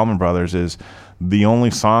to with the Allman Brothers is the only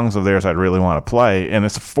songs of theirs I'd really want to play, and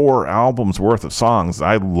it's 4 albums worth of songs.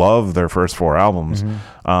 I love their first 4 albums,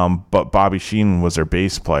 but Bobby Sheen was their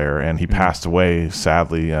bass player, and he passed away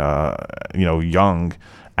sadly, young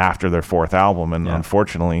after their 4th album, and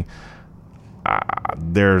unfortunately,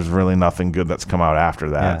 there's really nothing good that's come out after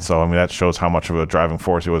that. Yeah. So I mean, that shows how much of a driving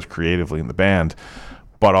force he was creatively in the band,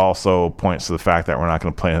 but also points to the fact that we're not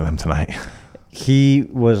going to play them tonight. He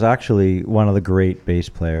was actually one of the great bass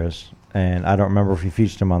players. And I don't remember if we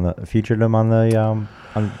featured him on the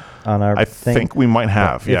on our thing. I think we might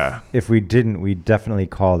have, If we didn't, we definitely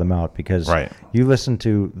call them out because you listen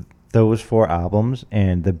to those 4 albums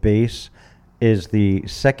and the bass is the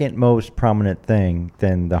second most prominent thing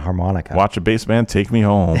than the harmonica. Watch a bass band take me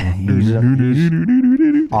home. He's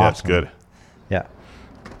awesome. Yeah, it's good. Yeah.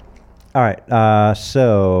 All right.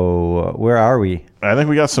 So where are we? I think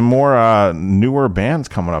we got some more newer bands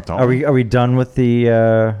coming up. Are we done with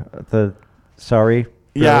the sorry?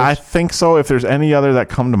 Yeah, I think so. If there's any other that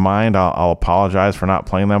come to mind, I'll apologize for not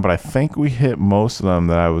playing them. But I think we hit most of them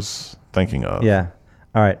that I was thinking of. Yeah.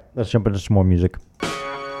 All right. Let's jump into some more music.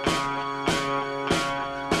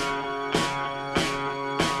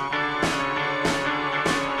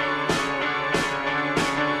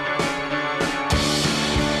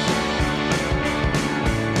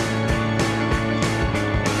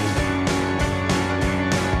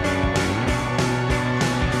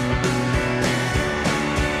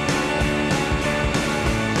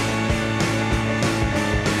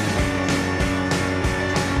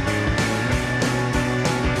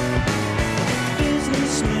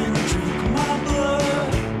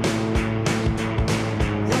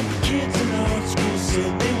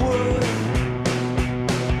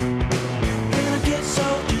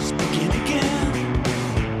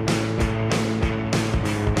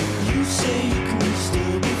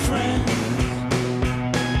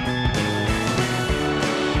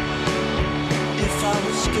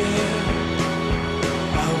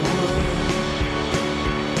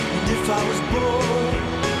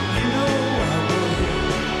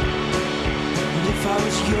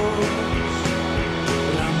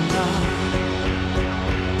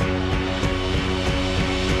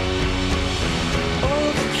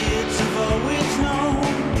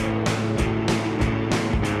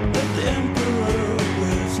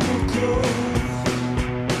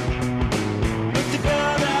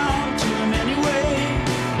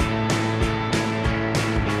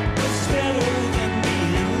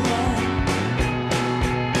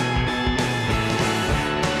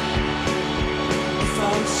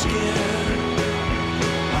 Scared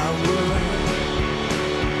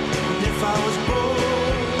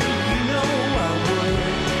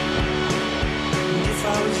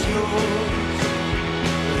I was yours,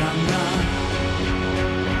 but I'm not.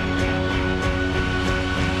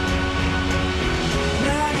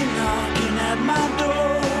 Now you're knocking at my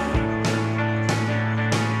door,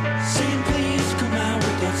 saying please come out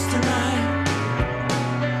with us tonight.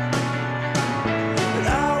 But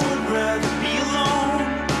I would rather be alone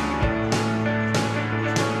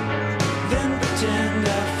than pretend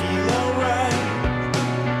I feel alright.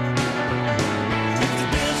 If the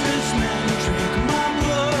businessmen drink my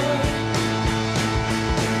blood,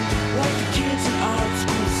 like the kids in art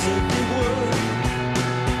school said they would,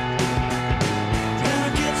 then I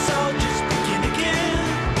guess I'll just begin again.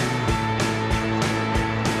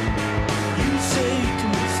 You say, can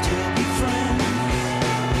we still be friends?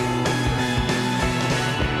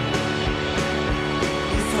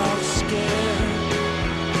 If I was scared,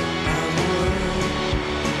 I would.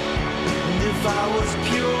 And if I was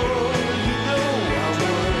pure, you know I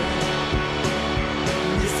would.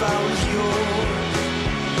 And if I was yours,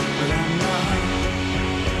 but I'm not.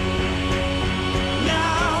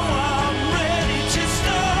 Now I'm ready to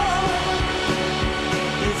start.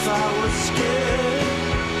 If I was scared,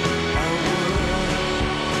 I would.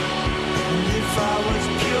 And if I was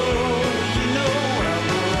pure, you know I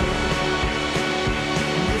would.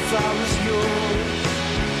 And if I was yours,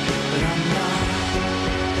 but I'm not.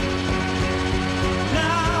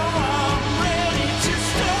 Now I'm ready to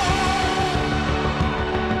start.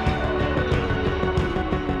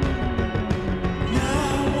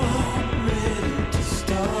 Now I'm ready to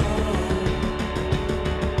start.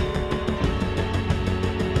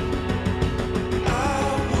 I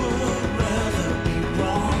would rather be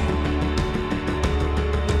wrong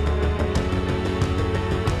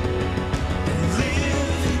and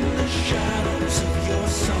live in the shadows of your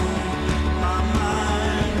song. My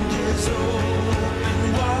mind is open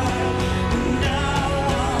wide, and now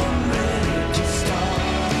I'm ready to start.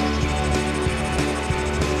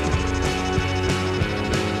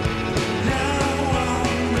 Now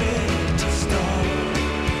I'm ready to start.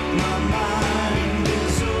 My mind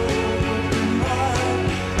is open wide,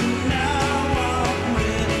 and now I'm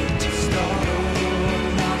ready to start. Oh,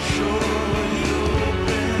 now surely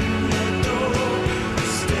open the door,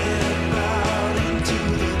 step out into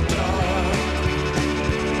the dark.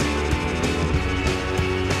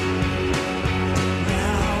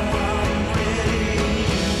 Now I'm ready.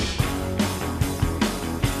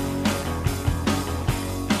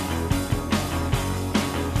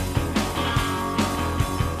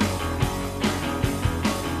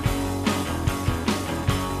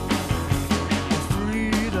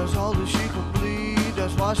 Free, that's all that she could bleed.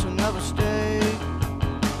 That's why she'll never stay.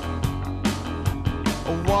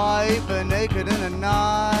 A wife and naked in the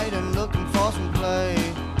night and looking for some play.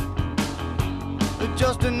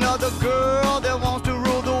 Just another girl that wants to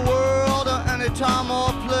rule the world at any time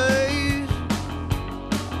or place.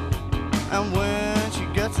 And when she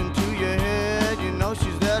gets into your head, you know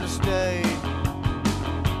she's there to stay.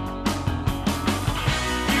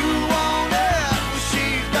 You want it, but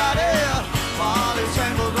she's got it. Molly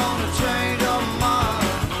Tangle's gonna change her mind.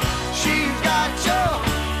 She's got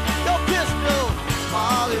your pistol.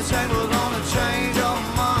 Molly Tangle's gonna change her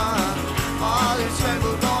mind. Molly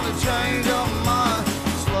Tangle's gonna change her mind.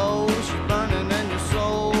 Slow, she's burning in your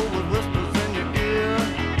soul with whispers in your ear.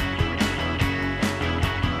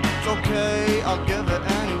 It's okay, I'll give it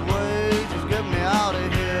anyway. Just get me out of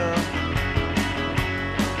here.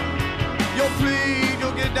 You'll plead,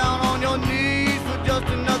 you'll get down on your knees for just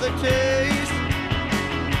another taste.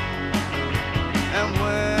 And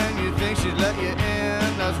when you think she's let you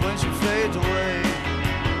in, that's when she fades away.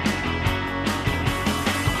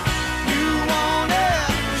 You want it,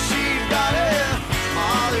 she's got it.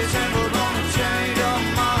 Molly Tangle's gonna change her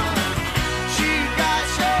mind. She's got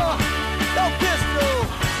your pistol.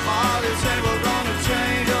 Molly Tangle's gonna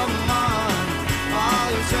change her mind.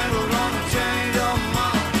 Molly Tangle's gonna change her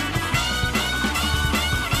mind.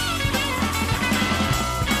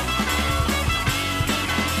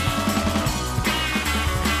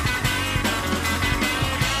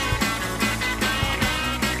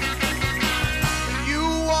 You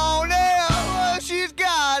want it, well, she's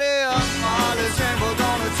got it. Molly Tangle's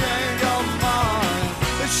gonna change her mind.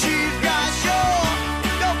 She's got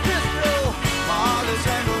your pistol. Molly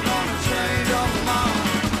Tangle's gonna change her mind.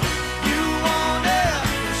 You want it,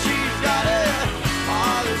 she's got it.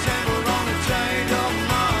 Molly Tangle's gonna change her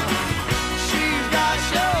mind. She's got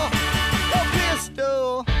your pistol.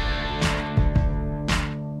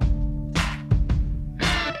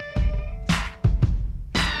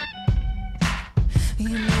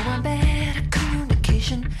 You know I'm bad at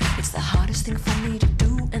communication. It's the hardest thing for me to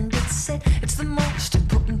do, and it's said it's the most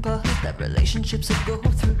important part of that relationship. relationships that go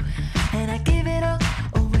through. And I give it all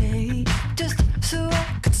away just so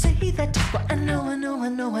I could say that. Well, I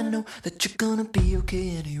know that you're gonna be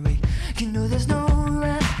okay anyway. You know there's no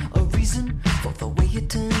rhyme or reason for the way it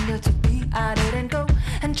turned out to be. I didn't go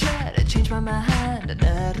and try to change my mind,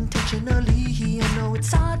 not intentionally. I know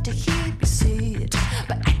it's hard to hear me say it,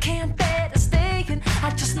 but I can't bear to stay. And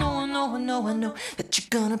I just know that you're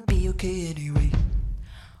gonna be okay anyway.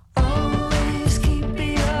 Always keep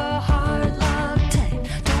your heart locked tight.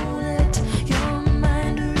 Don't let your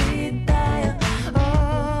mind retire.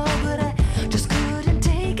 Oh, but I just couldn't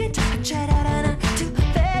take it. I tried out to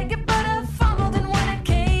beg it, but I fumbled. And when it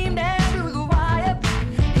came down to the wire,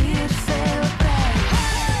 it felt right.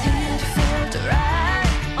 It felt right.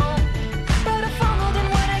 Oh, but I fumbled. And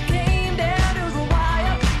when it came down to the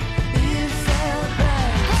wire, it felt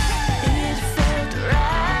right. It felt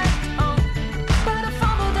right. Oh, but I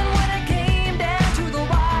fumbled. And when it came down to the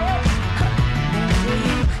wire,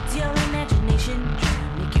 it's your imagination trying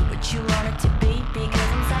to make you what you want it to be. Because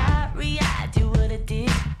I'm sorry I do what I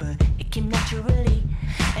did, but it came naturally,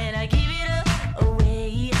 and I gave it up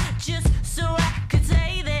away just so I could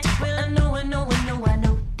say that. Well, I know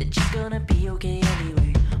that you're gonna be okay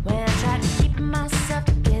anyway. When I tried to keep myself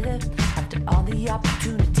together after all the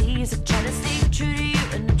opportunities, I tried to stay true to you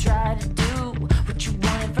and I tried to do what you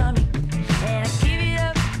wanted from me, and I gave it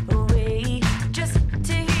up away just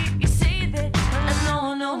to hear you say that.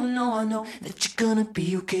 Well, I know that you're gonna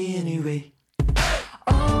be okay anyway.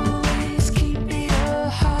 Always keep your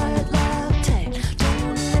heart locked tight.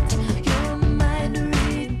 Don't let your mind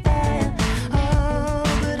retire. Oh,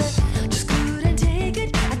 but I just couldn't take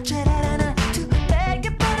it. I tried out to beg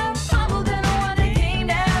it, but I fumbled. And when it came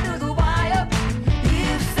down to the wire,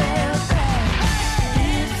 it felt right.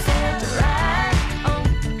 It felt right. Oh,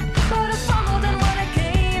 but I fumbled. And when it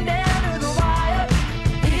came down to the wire,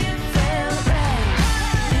 it felt right.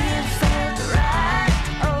 It felt right.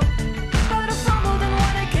 Oh, but I fumbled. And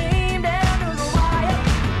when it came down to the wire,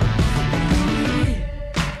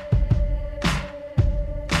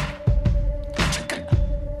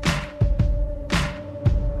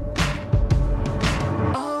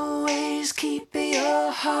 always keep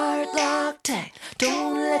your heart locked tight.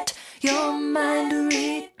 Don't let your mind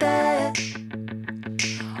retire.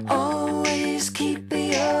 Always keep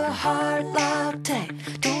your heart locked tight.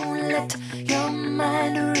 Don't let your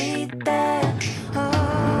mind retire.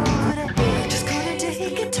 Oh, but I just couldn't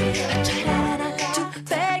take it. I tried out to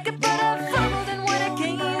beg it, but I fumbled. And when it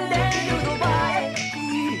came down to the wire,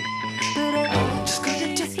 but I just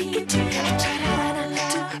couldn't take it. I tried out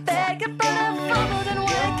to beg it, but I fumbled. And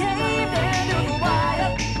when it came down to the wire,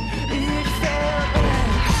 it felt right.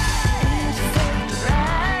 It felt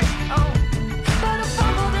right. Oh, but I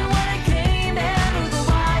fumbled. And when it came down to the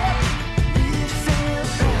wire, it felt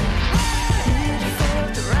right. It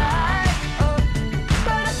felt right. Oh,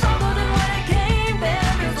 but I fumbled. And when it came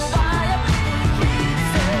down to the wire, it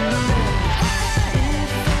felt right. It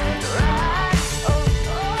felt right.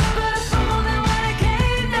 Oh, but I fumbled. And when it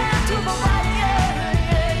came down to the wire,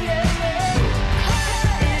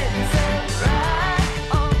 it felt right.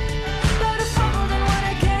 Oh, but I fumbled. And when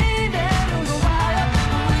it came down to the wire,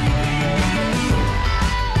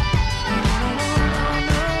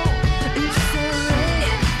 it felt right.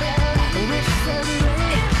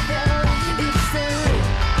 It felt right. It felt right.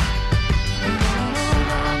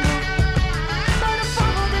 But I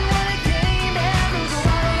fumbled. And when it came down to the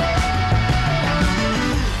wire,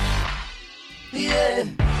 yeah.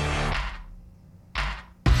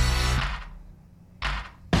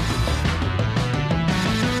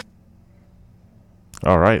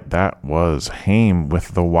 All right, that was Haim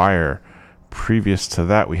with The Wire. Previous to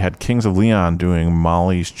that, we had Kings of Leon doing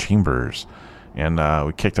Molly's Chambers. And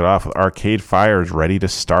we kicked it off with Arcade Fire's Ready to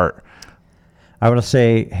Start. I want to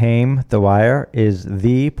say Haim, The Wire is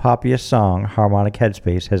the poppiest song Harmonic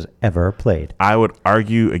Headspace has ever played. I would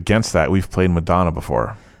argue against that. We've played Madonna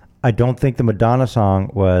before. I don't think the Madonna song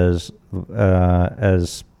was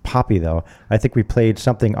as poppy, though. I think we played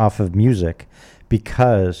something off of Music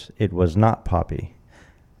because it was not poppy.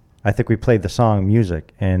 I think we played the song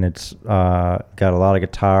Music, and it's got a lot of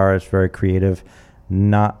guitar. It's very creative,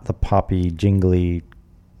 not the poppy, jingly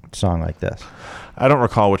song like this. I don't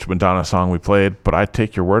recall which Madonna song we played, but I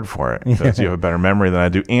take your word for it because you have a better memory than I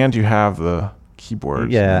do, and you have the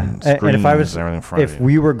keyboards and screens and if I was, and everything in front of if you.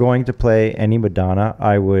 we were going to play any Madonna,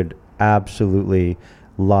 I would absolutely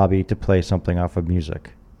lobby to play something off of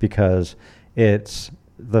Music because it's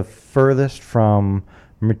the furthest from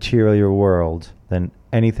Material World than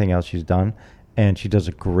anything else she's done, and she does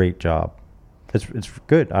a great job. It's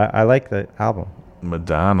good. I like the album.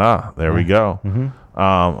 Madonna. There we go.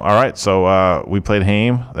 All right, so we played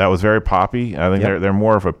Haim. That was very poppy. I think they're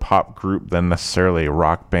more of a pop group than necessarily a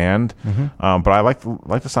rock band. But I like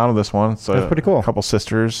the sound of this one. So That's pretty cool. A couple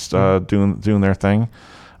sisters doing their thing.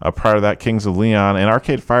 Prior to that, Kings of Leon and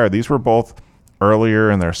Arcade Fire. These were both earlier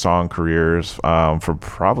in their song careers, from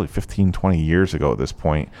probably 15, 20 years ago at this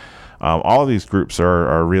point. All of these groups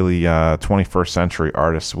are really 21st century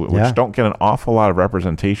artists, which don't get an awful lot of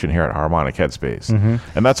representation here at Harmonic Headspace.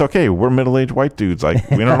 And that's okay. We're middle-aged white dudes. Like,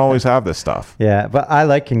 we don't always have this stuff. Yeah, but I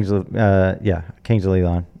like Kings of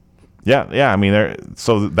Leon. Yeah. I mean,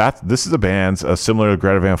 this is a band similar to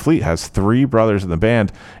Greta Van Fleet, has 3 brothers in the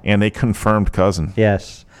band, and they confirmed cousin.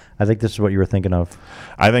 Yes, I think this is what you were thinking of.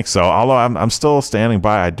 I think so. Although I'm still standing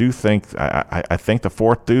by. I do think I think the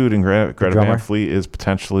 4th dude in Greta Van Fleet is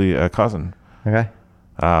potentially a cousin. Okay.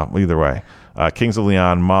 Either way, Kings of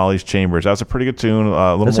Leon, Molly's Chambers. That's a pretty good tune.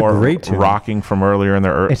 A little more great tune. Rocking from earlier in the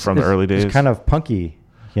early days. It's kind of punky,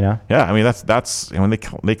 you know. Yeah, I mean that's when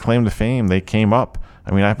they claimed to fame. They came up.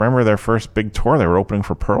 I mean, I remember their first big tour. They were opening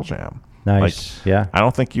for Pearl Jam. Nice. I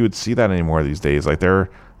don't think you would see that anymore these days. Like,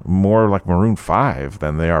 they're more like Maroon 5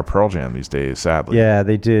 than they are Pearl Jam these days, sadly. Yeah,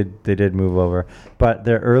 they did move over, but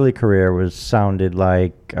their early career sounded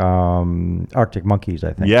like Arctic Monkeys,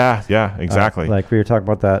 I think. Yeah, exactly. Like we were talking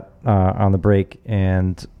about that on the break,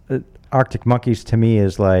 and Arctic Monkeys to me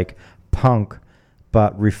is like punk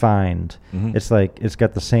but refined. It's like it's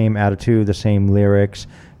got the same attitude, the same lyrics,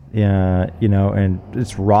 you know, and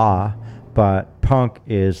it's raw. But punk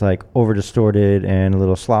is like over distorted and a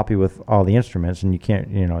little sloppy with all the instruments, and you can't,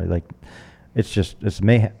 you know, like it's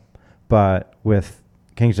mayhem. But with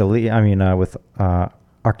with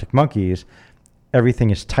Arctic Monkeys, everything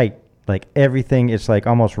is tight. Like everything is like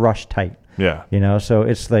almost Rush tight. Yeah. You know, so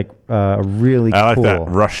it's like really cool. I like that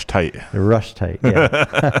Rush tight. The Rush tight.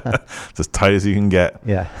 Yeah. It's as tight as you can get.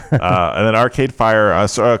 Yeah. And then Arcade Fire.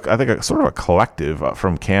 So I think sort of a collective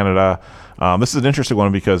from Canada. This is an interesting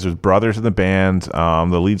one because there's brothers in the band,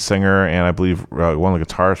 the lead singer, and I believe one of the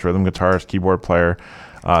guitarists, rhythm guitarist, keyboard player.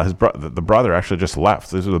 The brother actually just left.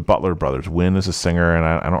 These are the Butler brothers. Wynn is a singer, and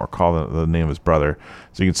I don't recall the name of his brother.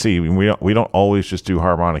 So you can see we don't always just do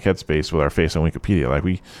Harmonic Headspace with our face on Wikipedia. Like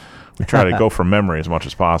we try to go from memory as much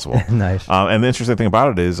as possible. Nice. And the interesting thing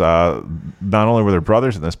about it is not only were there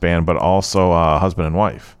brothers in this band, but also husband and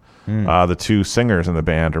wife. The 2 singers in the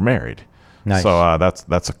band are married. Nice. So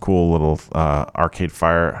that's a cool little Arcade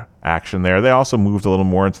Fire action there. They also moved a little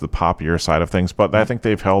more into the poppier side of things, but I think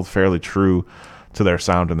they've held fairly true to their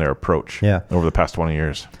sound and their approach over the past 20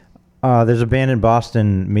 years. There's a band in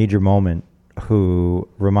Boston, Major Moment, who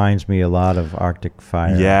reminds me a lot of Arctic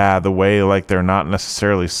Fire. Yeah, the way like they're not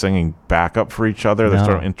necessarily singing back up for each other. They're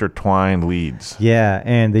sort of intertwined leads. Yeah,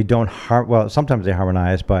 and they don't sometimes they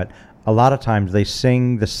harmonize, but a lot of times they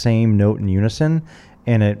sing the same note in unison,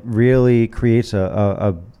 and it really creates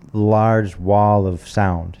a large wall of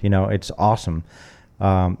sound. You know, it's awesome.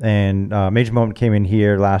 And Major Moment came in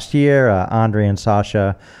here last year. Andre and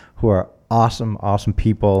Sasha, who are awesome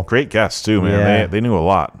people. Great guests too, man. Yeah. They knew a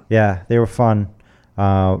lot. Yeah, they were fun.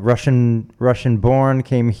 Russian Born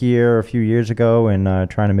came here a few years ago and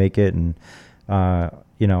trying to make it, and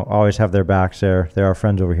you know, always have their backs there. They're our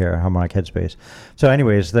friends over here at Harmonic Headspace. So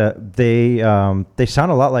anyways, they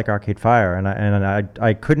sound a lot like Arcade Fire, and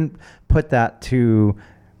I couldn't put that to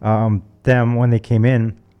them when they came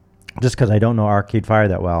in, just because I don't know Arcade Fire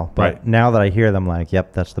that well. But now that I hear them, like,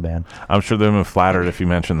 yep, that's the band. I'm sure they've been flattered if you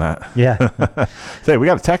mentioned that. Yeah. Say, we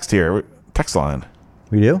got a text here. Text line.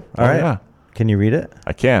 We do? All right. Yeah. Can you read it?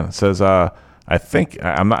 I can. It says, I think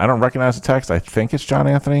I don't recognize the text. I think it's John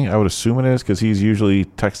Anthony. I would assume it is because he's usually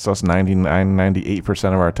texts us 98%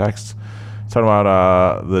 of our texts. It's talking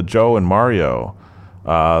about the Joe and Mario.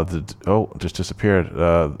 Just disappeared.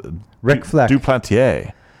 Rick Fleck.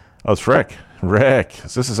 Duplantier. Oh, it's Rick. Rick.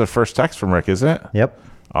 This is a first text from Rick, isn't it? Yep.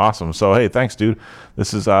 Awesome. So, hey, thanks, dude.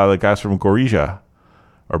 This is the guys from Gorija,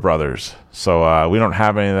 our brothers. So we don't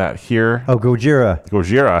have any of that here. Oh, Gojira.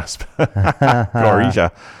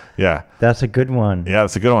 Gorija. Yeah. That's a good one. Yeah,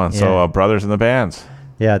 that's a good one. Yeah. So brothers in the bands.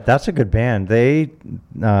 Yeah, that's a good band. They,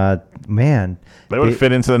 man. They would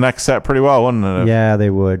fit into the next set pretty well, wouldn't it? Yeah,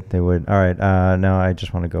 they would. All right. No, I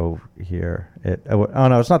just want to go here.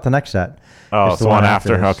 No, it's not the next set. Oh, it's the one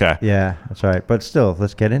after. Okay. Yeah, that's all right. But still,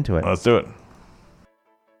 let's get into it. Let's do it.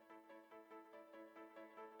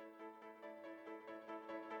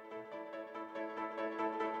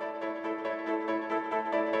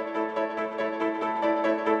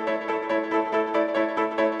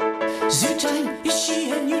 Zoo time, is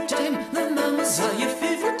she a new time? The mamas are your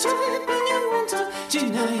favorite time when you want her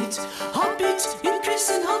tonight. Heartbeat,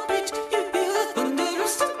 increasing heartbeat, you feel the thunder.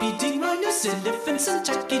 tigers, elephants and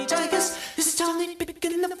jockey tigers. It's only big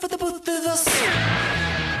enough for the both of us.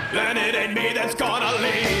 Then it ain't me that's gonna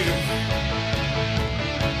leave.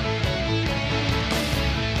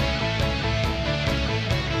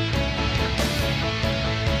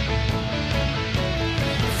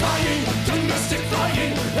 Flying, domestic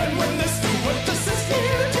flying, and when the stewardess is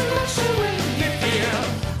near to rush away in fear.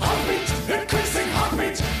 Heartbeat, increasing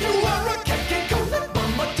heartbeat, you are a khaki-colored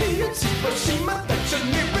bomber, TNT, Hiroshima,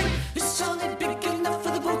 engineering. It's only big enough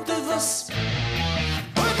for the both of us.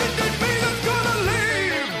 But it ain't me that's gonna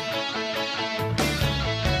leave.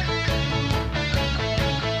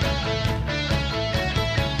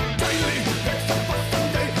 Daily, except for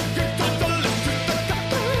Sunday, you got to live to the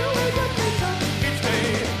cafe. Each day,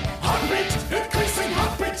 heartbeat, increasing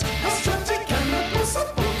heartbeat, a strategic cannabis, a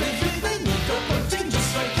boldly they need a protein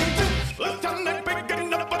just like you do. Let's turn it big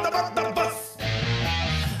enough for the both of us.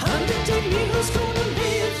 And it ain't me who's gonna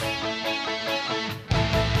leave.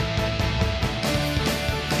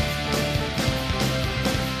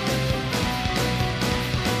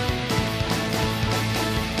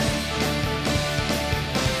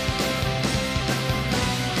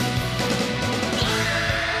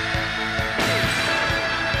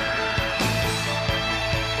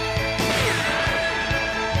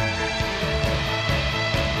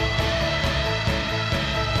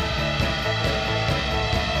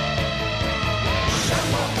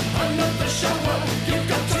 Another shower, you've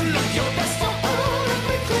got to look your best for all of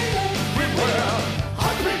me clear. Beware,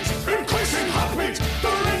 heartbeat, increasing heartbeat. The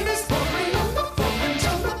rain is pouring on the floor and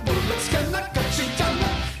down the bullets cannot cut you down.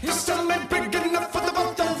 You're still ain't big enough for the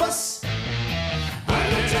both of us.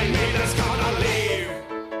 And it ain't me that's gonna leave.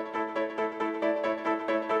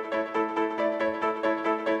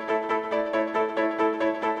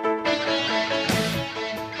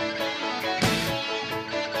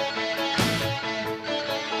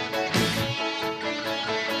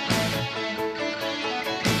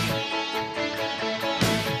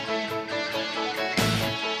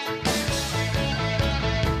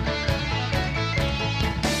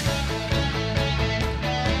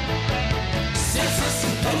 Census,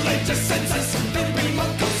 the latest census, the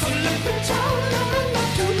remote goes so let me tell not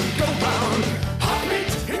to go round.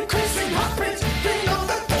 Heartbeat, increasing heartbeat, you know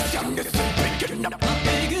that the young is big enough. Not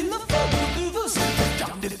big enough for both of us. The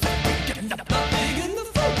young is big enough. Not big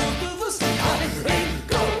enough for both of us. I ain't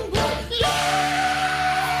gonna lie.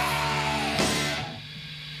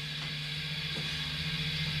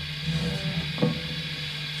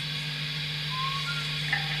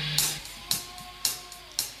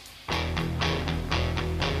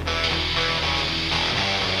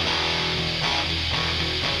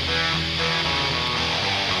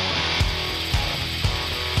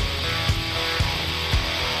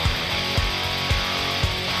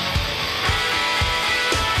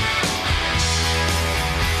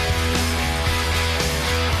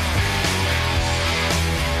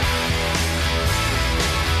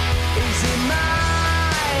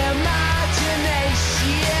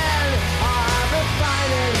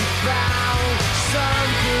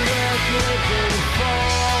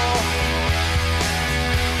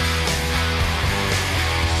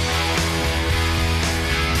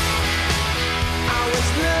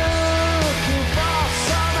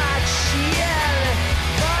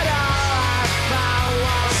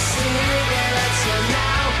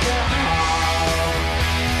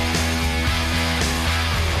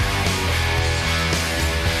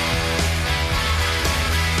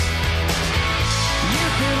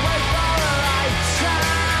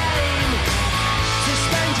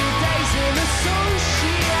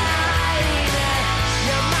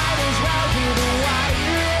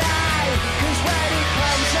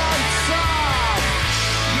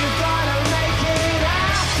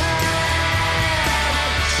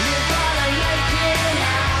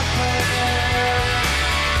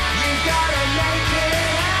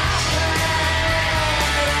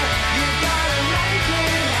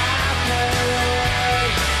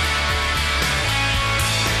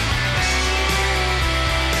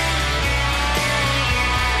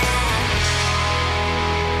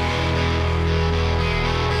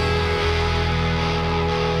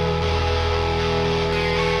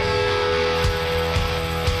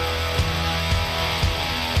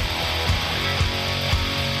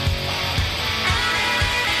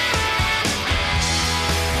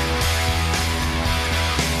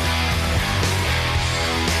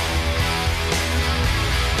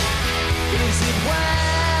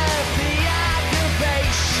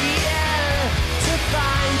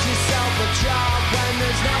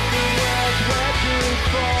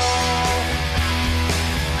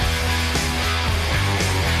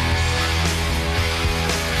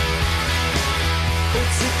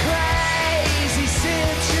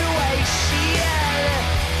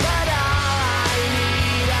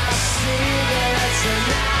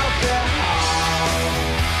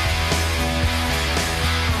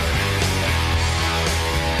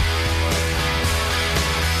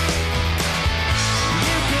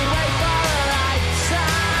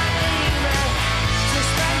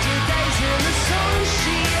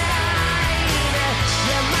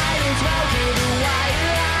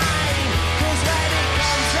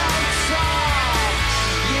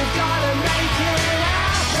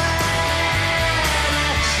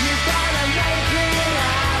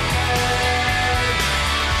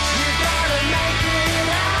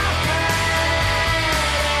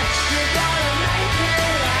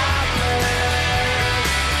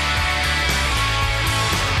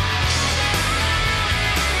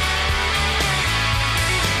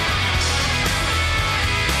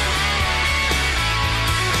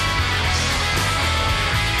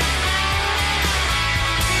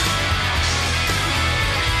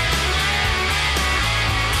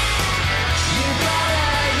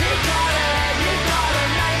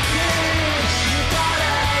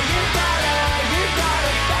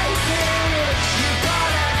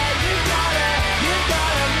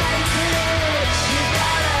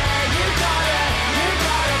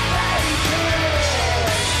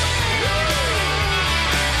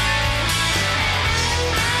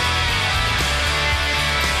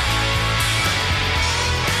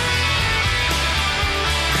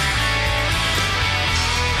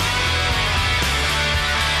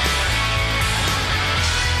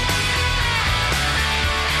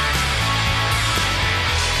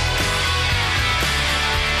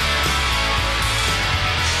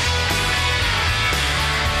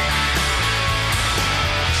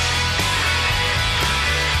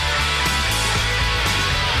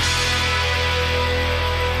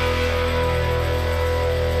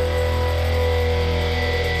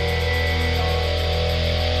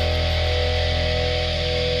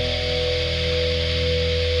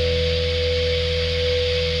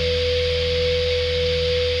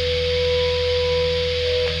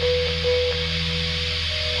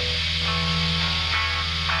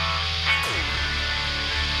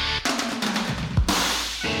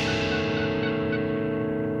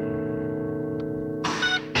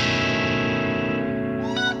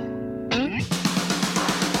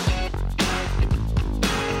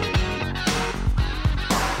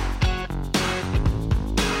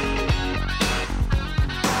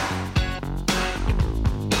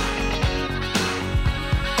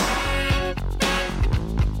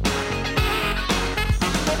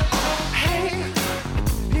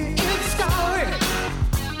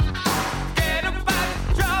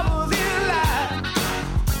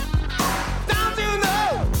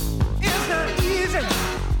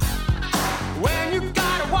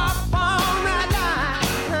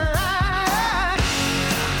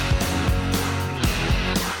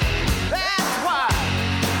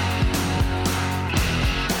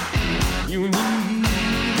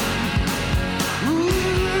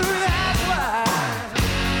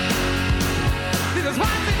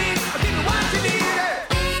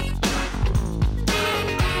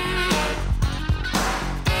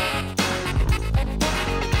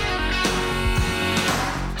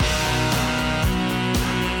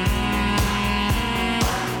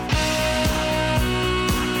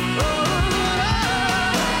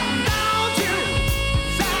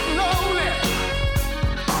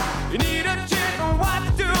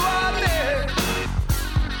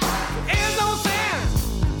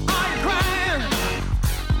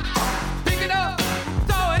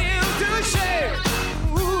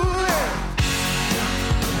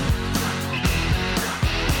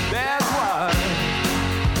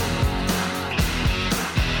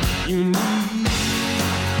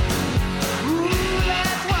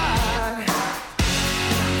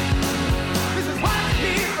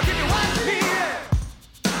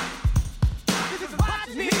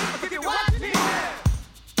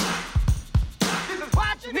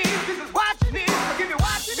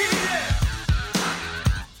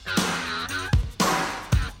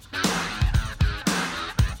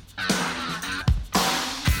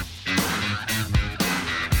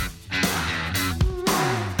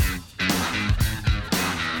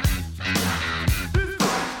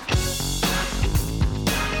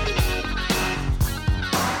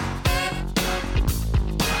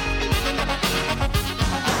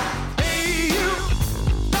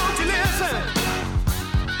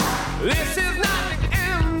 This is not the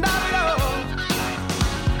end of love.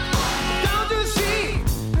 Don't you see?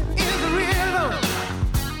 It's the rhythm.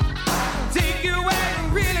 Take you where you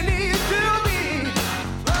really need to be.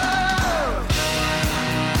 Oh.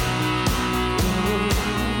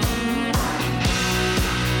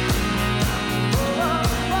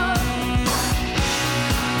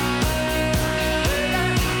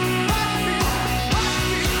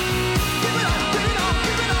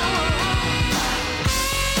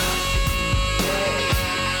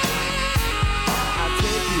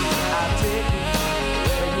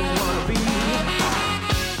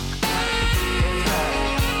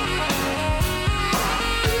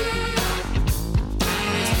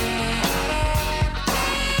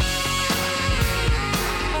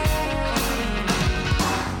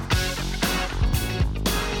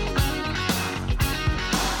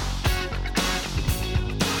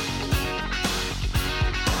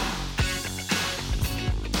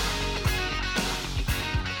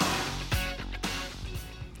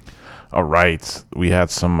 All right. We had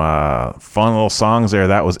some fun little songs there.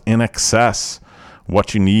 That was In Excess,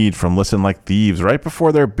 What You Need from Listen Like Thieves, right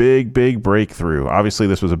before their big breakthrough. Obviously,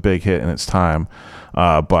 this was a big hit in its time,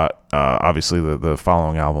 but obviously the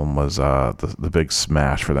following album was the big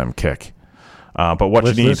smash for them, Kick. But What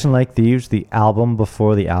Was You Need... Listen Like Thieves the album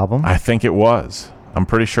before the album? I think it was. I'm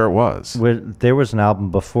pretty sure it was. There was an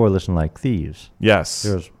album before Listen Like Thieves. Yes.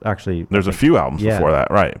 There was actually... There's a few albums Yeah. before that,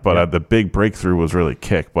 right? But Yeah. the big breakthrough was really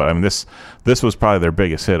Kick. But I mean, this was probably their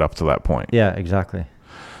biggest hit up to that point. Yeah, exactly.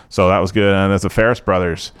 So that was good. And that's the Ferris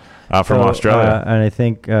Brothers from Australia. And I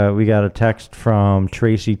think we got a text from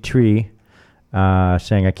Tracy Tree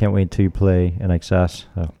saying, I can't wait till you play In Excess.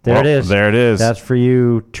 So there it is. There it is. That's for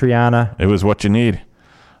you, Triana. It was what you need.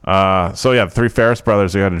 So yeah, the three Ferris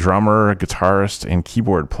brothers, they got a drummer, a guitarist, and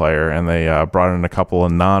keyboard player, and they brought in a couple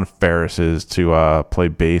of non-Ferrises to play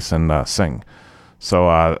bass and sing.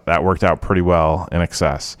 So that worked out pretty well In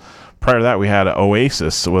Excess. Prior to that, we had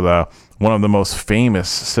Oasis with one of the most famous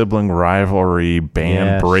sibling rivalry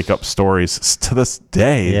band breakup stories to this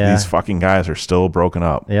day. Yeah. These fucking guys are still broken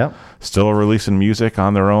up. Yep. Still releasing music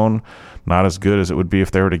on their own. Not as good as it would be if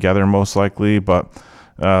they were together, most likely, but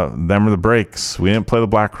them are the breaks. We didn't play the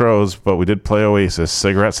Black Crowes, but we did play Oasis,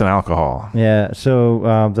 Cigarettes and Alcohol. Yeah,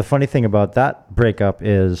 so the funny thing about that breakup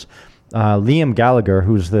is Liam Gallagher,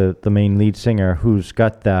 who's the main lead singer, who's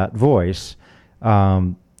got that voice,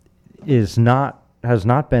 has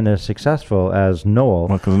not been as successful as Noel,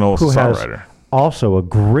 Because Noel's a who has songwriter. also a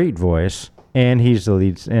great voice, and he's the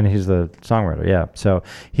lead, and he's the songwriter. Yeah, so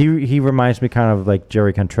he reminds me kind of like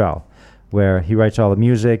Jerry Cantrell, where he writes all the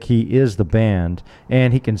music, he is the band,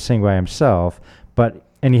 and he can sing by himself,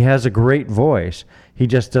 and he has a great voice. He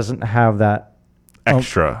just doesn't have that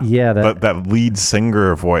Extra. That lead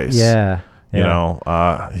singer voice. Yeah. You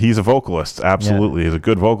know, he's a vocalist. Absolutely. He's a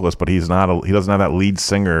good vocalist, but he doesn't have that lead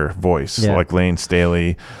singer voice like Lane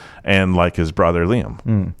Staley and like his brother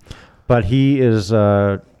Liam. But he is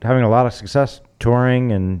having a lot of success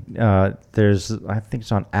touring, and I think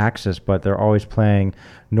it's on Axis, but they're always playing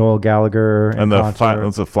Noel Gallagher and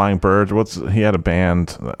the Flying Birds. He had a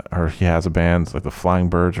band, or he has a band like the Flying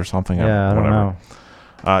Birds or something. Yeah, I don't know.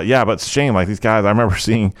 But it's a shame. Like these guys, I remember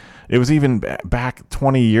seeing. It was even back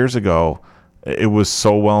 20 years ago. It was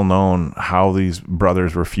so well known how these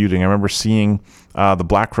brothers were feuding. I remember seeing the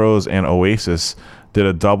Black Crowes and Oasis did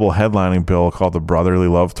a double headlining bill called the Brotherly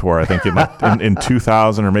Love Tour. I think in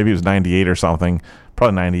 2000, or maybe it was 98 or something,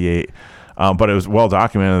 probably 98. But it was well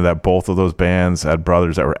documented that both of those bands had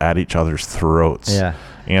brothers that were at each other's throats. Yeah.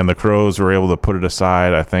 And the Crowes were able to put it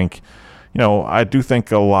aside. I think, I do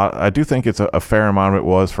think it's a fair amount of it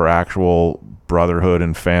was for actual brotherhood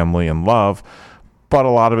and family and love. But a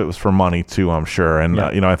lot of it was for money too, I'm sure. And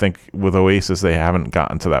I think with Oasis, they haven't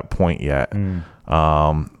gotten to that point yet.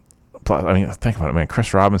 Plus, I mean, think about it, man.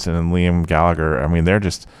 Chris Robinson and Liam Gallagher. I mean,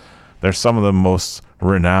 they're some of the most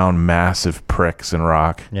renowned, massive pricks in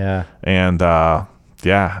rock. Yeah. And I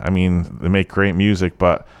mean, they make great music,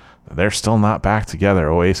 but they're still not back together.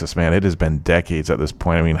 Oasis, man, it has been decades at this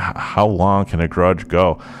point. I mean, how long can a grudge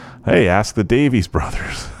go? Hey, ask the Davies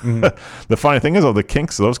brothers. The funny thing is, though, the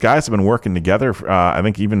Kinks, those guys have been working together, I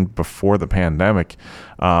think, even before the pandemic.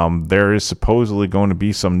 There is supposedly going to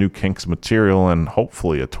be some new Kinks material and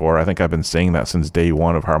hopefully a tour. I think I've been saying that since day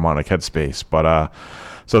one of Harmonic Headspace. But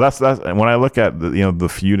so that's when I look at the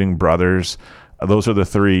feuding brothers, those are the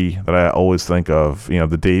three that I always think of.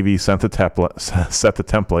 The Davies set the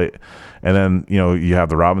template, and then you have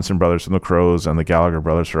the Robinson brothers from the Crowes and the Gallagher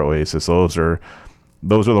brothers for Oasis.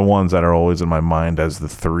 Those are the ones that are always in my mind as the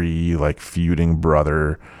three feuding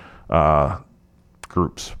brother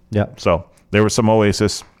groups. Yeah. So there was some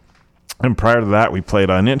Oasis. And prior to that, we played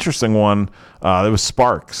an interesting one. It was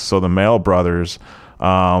Sparks. So the Male Brothers.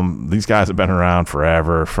 These guys have been around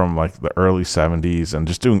forever, from like the early 70s, and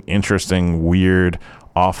just doing interesting, weird,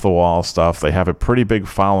 off-the-wall stuff. They have a pretty big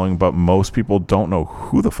following, but most people don't know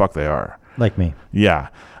who the fuck they are. Like me. Yeah.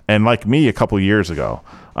 And like me a couple years ago.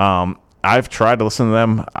 I've tried to listen to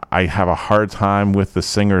them. I have a hard time with the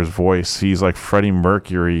singer's voice. He's like Freddie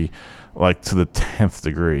Mercury, like to the 10th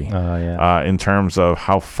degree. In terms of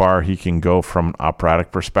how far he can go from an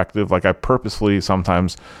operatic perspective. Like I purposefully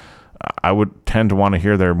sometimes I would tend to want to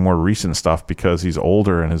hear their more recent stuff because he's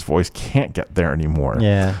older and his voice can't get there anymore.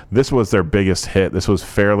 Yeah. This was their biggest hit. This was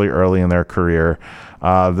fairly early in their career.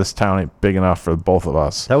 This town ain't big enough for both of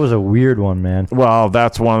us. That was a weird one, man. Well,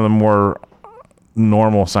 that's one of the more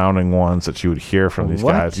normal sounding ones that you would hear from these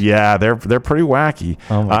guys. Yeah, they're pretty wacky.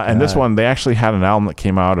 Oh my and this God. one, they actually had an album that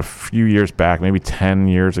came out a few years back, maybe 10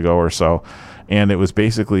 years ago or so, and it was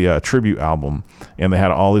basically a tribute album, and they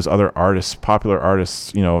had all these other artists, popular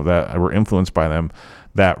artists, you know, that were influenced by them,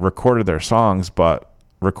 that recorded their songs but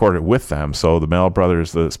recorded with them. So the Male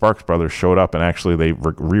Brothers, the Sparks Brothers, showed up and actually they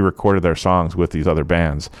re-recorded their songs with these other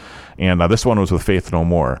bands. And this one was with Faith No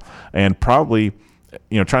More. And probably,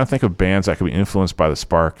 you know, trying to think of bands that could be influenced by the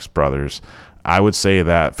Sparks Brothers, I would say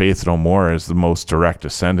that Faith No More is the most direct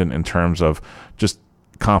descendant in terms of just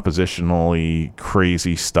compositionally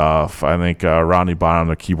crazy stuff. I think Rodney Bonham,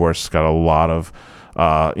 the keyboardist, got a lot of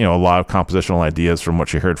compositional ideas from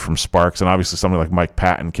what you heard from Sparks, and obviously somebody like Mike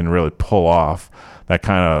Patton can really pull off that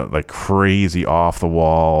kind of like crazy off the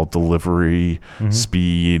wall delivery,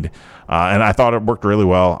 speed. And I thought it worked really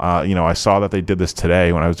well. I saw that they did this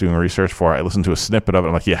today when I was doing research for it. I listened to a snippet of it.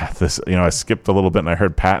 I'm like, yeah, this, I skipped a little bit and I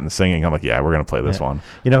heard Patton singing. I'm like, yeah, we're going to play this one.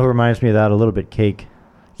 You know who reminds me of that a little bit? Cake.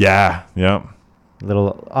 Yeah. Yep. A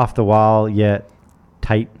little off the wall, yet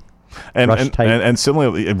tight. And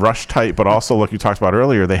similarly, Rush tight, but also like you talked about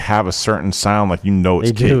earlier, they have a certain sound, like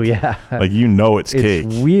it's they Cake. do, yeah. Like it's Cake.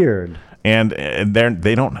 It's weird. And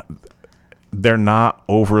they're not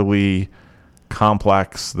overly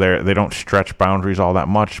complex. They don't stretch boundaries all that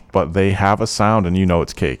much, but they have a sound, and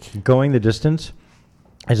it's Cake. Going the Distance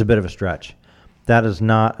is a bit of a stretch. That is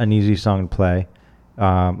not an easy song to play.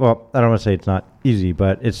 Well, I don't want to say it's not easy,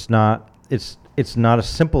 but it's not a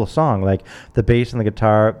simple song. Like the bass and the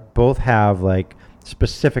guitar both have like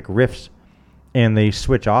specific riffs, and they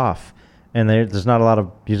switch off. And there's not a lot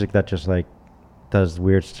of music that just like does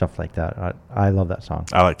weird stuff like that. I love that song.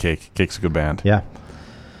 I like Cake. Cake's a good band. Yeah.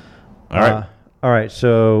 All right.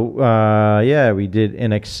 So we did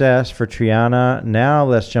In Excess for Triana. Now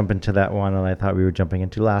let's jump into that one that I thought we were jumping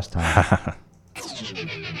into last time.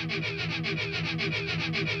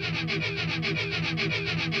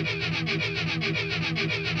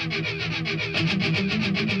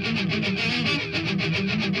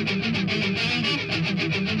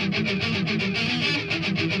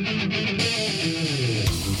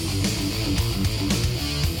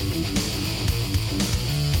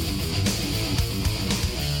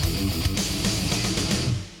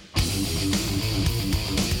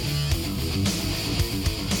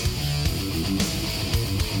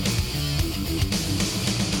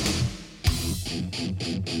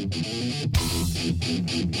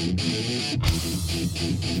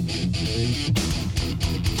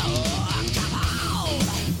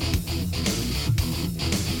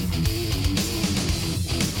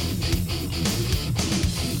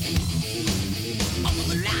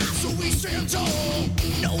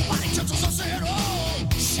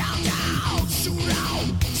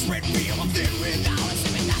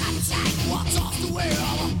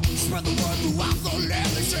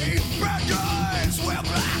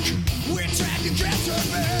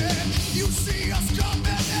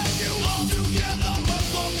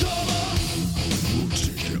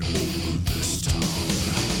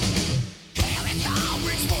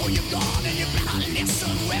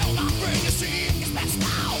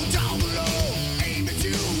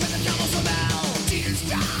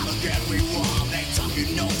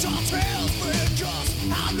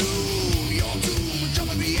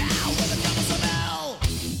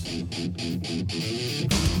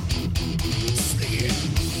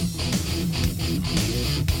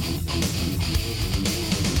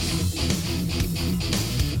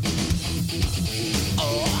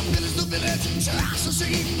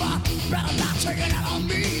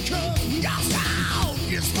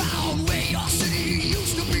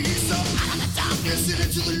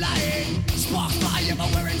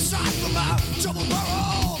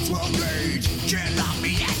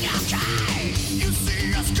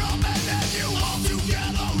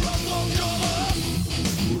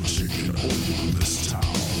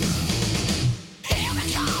 Here we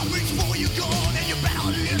come, reach for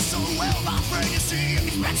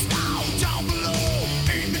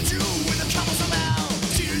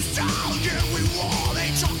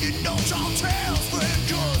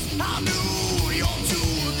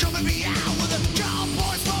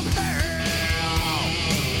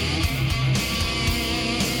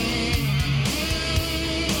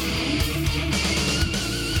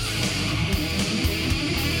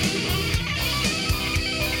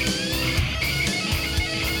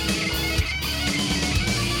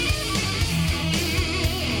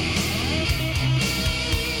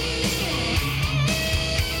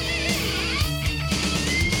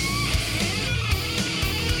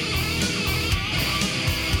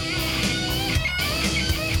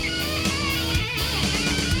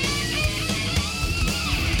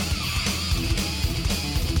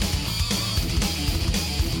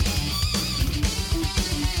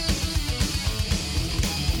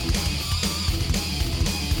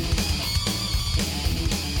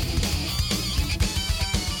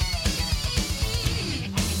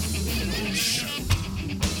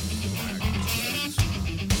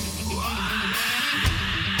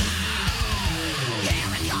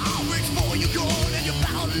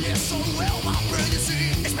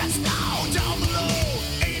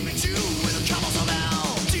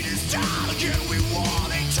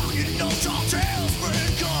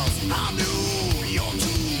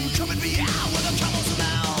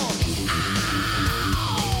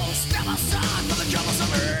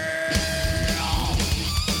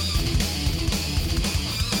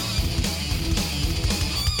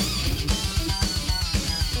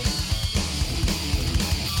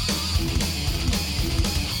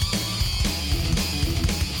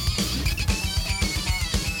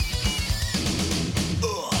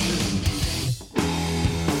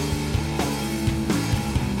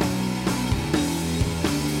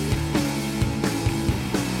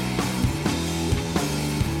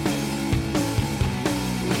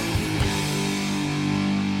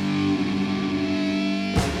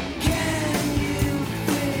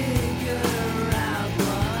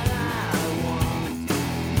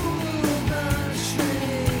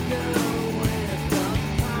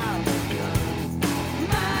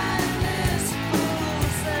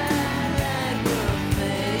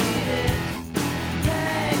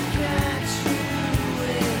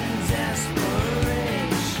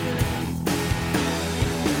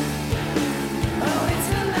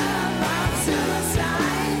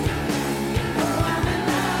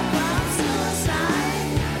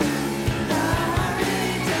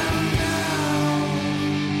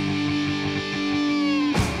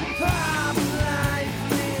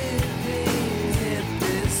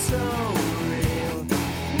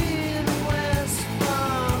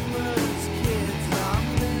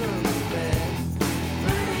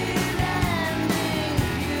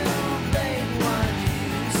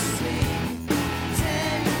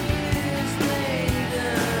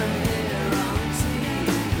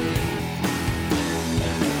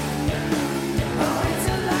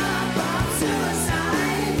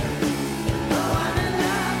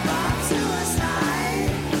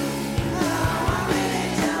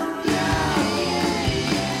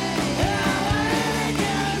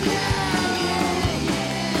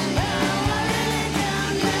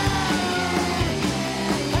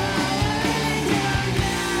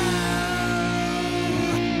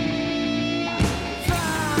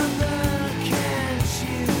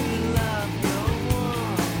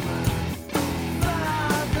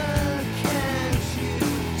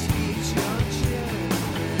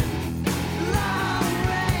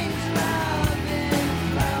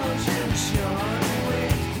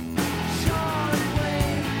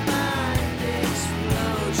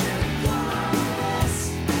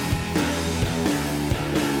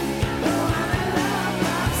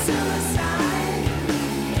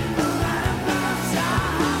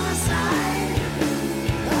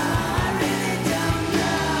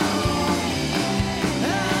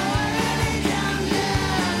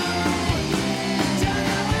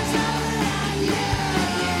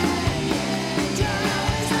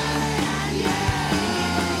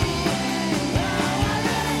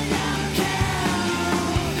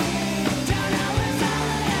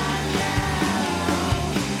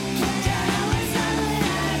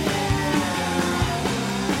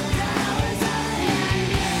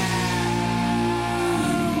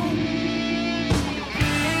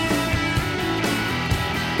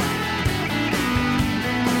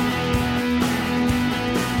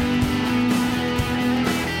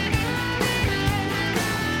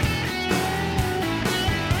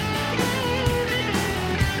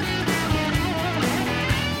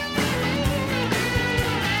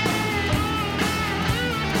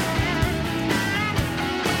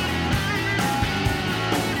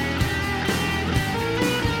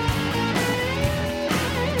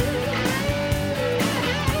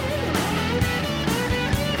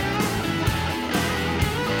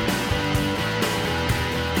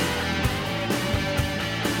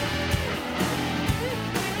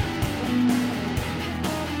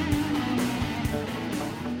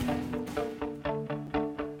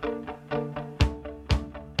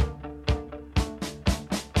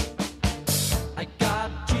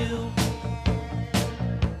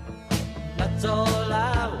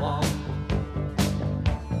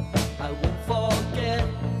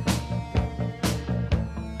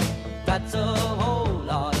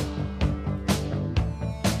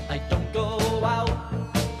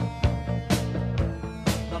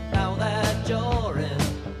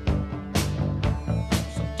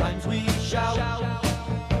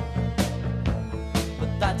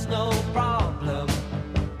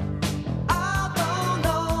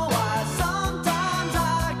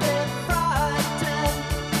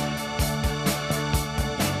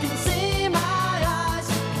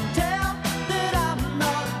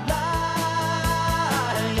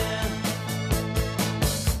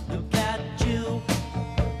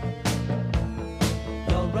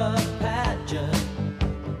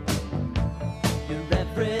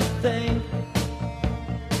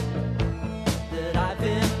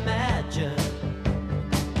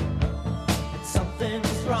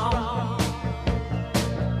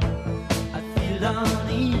it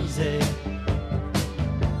uneasy.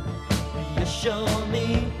 Reassure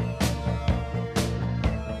me.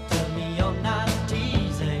 Tell me you're not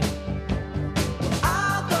teasing.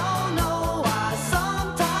 I don't know why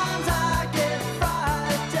sometimes I get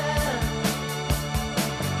frightened.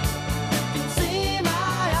 You can see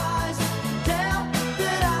my eyes, tell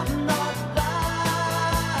that I'm not lying.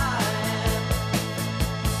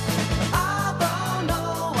 I don't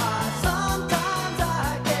know why sometimes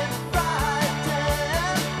I get frightened.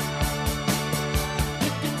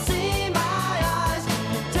 You can see my eyes,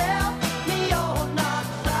 you tell me you're not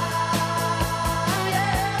lying.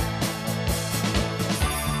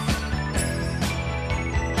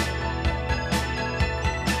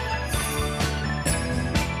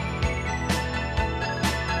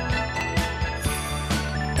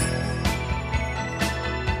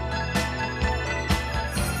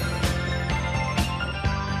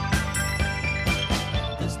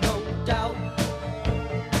 There's no doubt,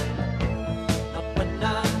 not when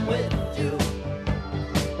I'm with you,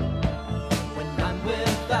 when I'm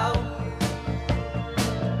without,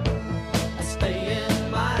 I stay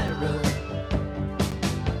in my room.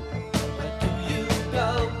 Where do you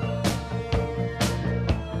go?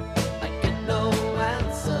 I get no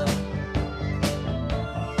answer.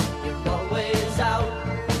 You're always out.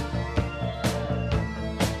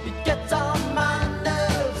 It gets on my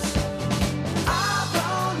nerves. I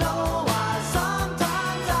don't know why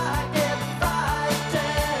sometimes I get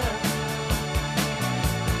frightened.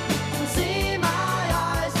 You can see my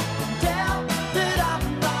eyes and tell that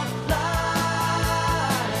I'm not lying.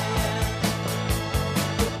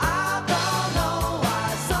 I don't know why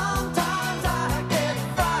sometimes I get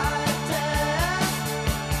frightened.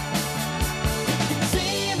 You can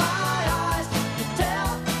see my eyes, you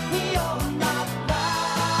tell me you're not lying.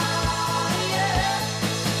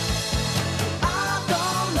 I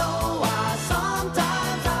don't know why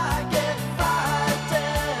sometimes I get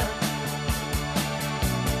frightened.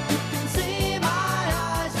 You can see my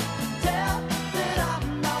eyes, tell that I'm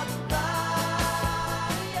not lying.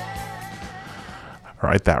 All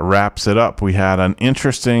right, that wraps it up. We had an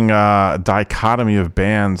interesting dichotomy of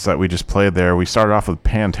bands that we just played there. We started off with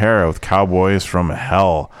Pantera with Cowboys from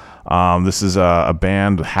Hell. This is a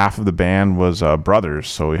band, half of the band was brothers.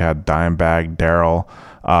 So we had Dimebag Darrell,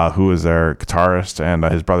 who was their guitarist, and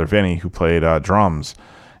his brother Vinny, who played drums.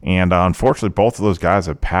 And unfortunately, both of those guys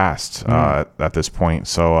have passed at this point.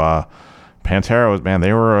 So Pantera was, man,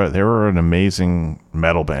 they were an amazing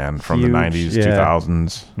metal band from Huge, the 90s, yeah.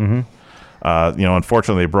 2000s.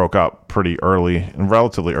 Unfortunately, they broke up pretty early and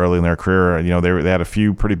relatively early in their career. They had a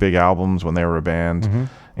few pretty big albums when they were a band,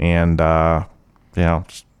 and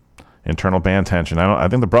just internal band tension. I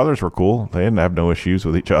think the brothers were cool. They didn't have no issues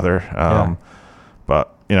with each other.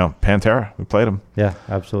 But Pantera, we played them. Yeah,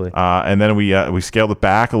 absolutely. And then we scaled it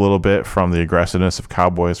back a little bit from the aggressiveness of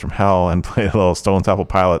Cowboys from Hell and played a little Stone Temple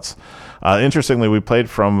Pilots. Interestingly, we played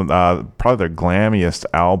from probably their glammiest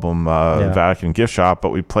album, Vatican Gift Shop, but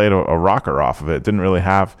we played a rocker off of it. It didn't really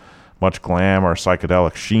have much glam or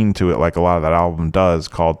psychedelic sheen to it like a lot of that album does,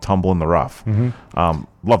 called Tumble in the Rough.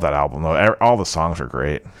 Love that album, though. All the songs are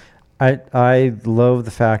great. I love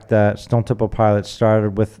the fact that Stone Temple Pilots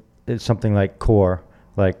started with something like Core,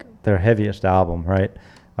 like their heaviest album, right?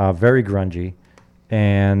 Very grungy,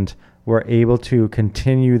 and were able to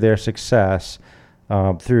continue their success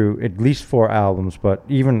through at least 4 albums, but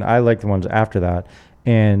even I like the ones after that,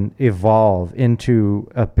 and evolve into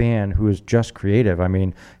a band who is just creative. I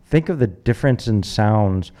mean, think of the difference in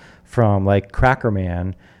sounds from like Cracker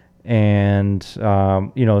Man and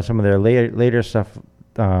some of their later stuff.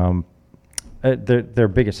 Their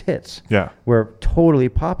biggest hits were totally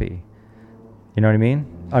poppy. You know what I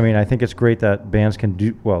mean? I mean, I think it's great that bands can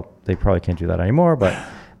do, well, they probably can't do that anymore, but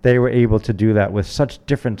they were able to do that with such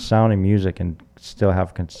different sounding music and still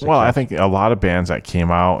have success. Well, I think a lot of bands that came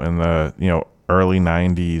out in the early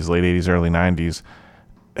 90s, late 80s, early 90s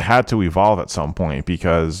had to evolve at some point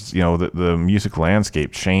because the music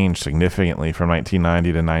landscape changed significantly from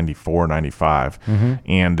 1990 to 94, 95.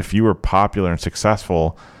 And if you were popular and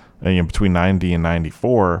successful between 90 and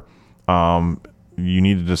 94, you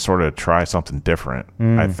needed to sort of try something different.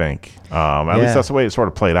 I think at least that's the way it sort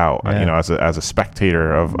of played out. As a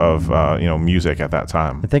spectator of music at that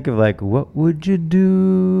time. I think of like, what would you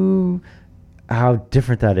do? How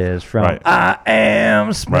different that is from I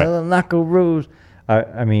am smelling like a rose.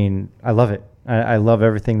 I mean, I love it. I love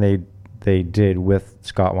everything they did with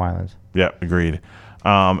Scott Weiland. Yeah, agreed.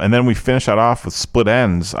 And then we finish that off with Split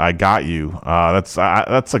Ends. I Got You. That's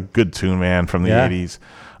a good tune, man, from the 80s.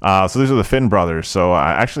 So these are the Finn brothers. So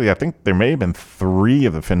I think there may have been 3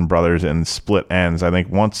 of the Finn brothers in Split Ends. I think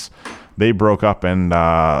once they broke up and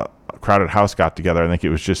Crowded House got together. I think it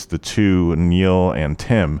was just the two, Neil and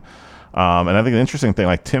Tim. And I think the interesting thing,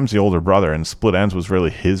 like Tim's the older brother, and Split Enz was really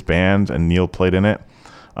his band, and Neil played in it.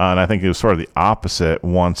 And I think it was sort of the opposite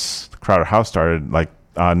once Crowded House started. Like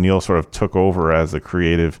Neil sort of took over as the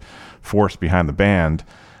creative force behind the band,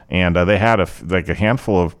 and they had a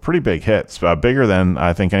handful of pretty big hits, bigger than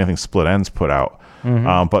I think anything Split Enz put out.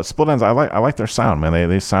 But Split Enz, I like their sound, man.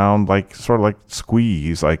 They sound like sort of like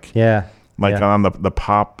Squeeze, like on the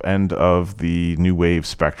pop end of the new wave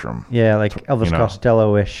spectrum. Yeah, like Elvis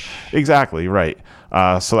Costello-ish. Exactly, right.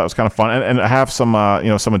 So that was kind of fun, and I have some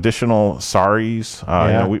some additional sorries.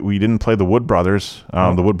 We didn't play the Wood Brothers.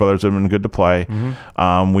 The Wood Brothers have been good to play.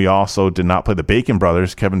 We also did not play the Bacon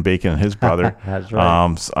Brothers, Kevin Bacon and his brother. That's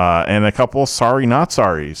right. And a couple sorry not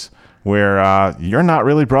sorries, where you're not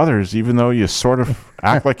really brothers, even though you sort of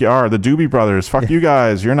act like you are. The Doobie Brothers, fuck you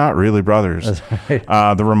guys, you're not really brothers. That's right.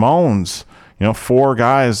 The Ramones. 4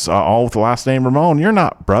 guys, all with the last name Ramone. You're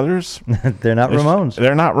not brothers. They're not Ramones.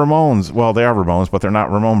 They're not Ramones. Well, they are Ramones, but they're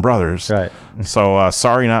not Ramone brothers. Right. So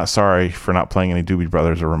sorry, not sorry for not playing any Doobie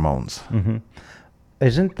Brothers or Ramones.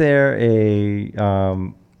 Isn't there a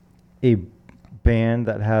band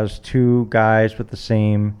that has 2 guys with the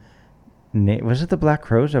same name? Was it the Black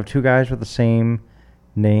Crowes? Have 2 guys with the same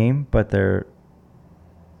name, but they're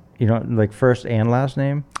like first and last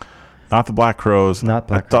name? Not the Black Crowes. Not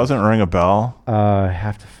Black Crowes. Doesn't ring a bell. I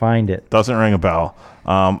have to find it. Doesn't ring a bell.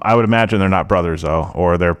 I would imagine they're not brothers, though,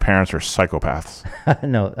 or their parents are psychopaths.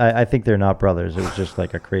 No, I think they're not brothers. It was just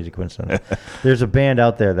like a crazy coincidence. There's a band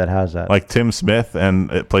out there that has that. Like Tim Smith,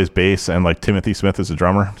 and it plays bass, and like Timothy Smith is a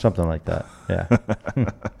drummer. Something like that, yeah.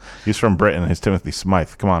 He's from Britain. He's Timothy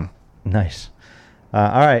Smythe. Come on. Nice.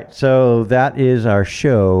 All right, so that is our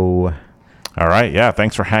show. All right, yeah.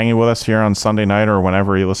 Thanks for hanging with us here on Sunday night or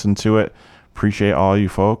whenever you listen to it. Appreciate all you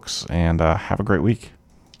folks, and have a great week.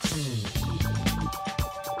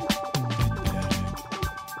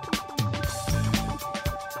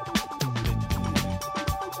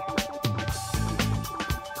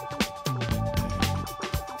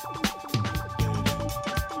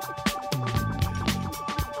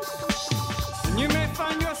 And you may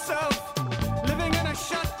find yourself living in a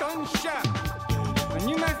shotgun shack. And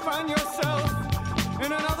you may find yourself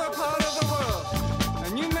in another part of the world.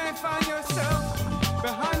 And you may find yourself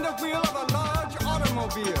behind the wheel of a large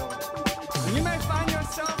automobile. And you may find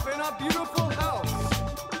yourself in a beautiful house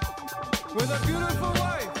with a beautiful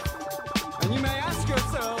wife. And you may ask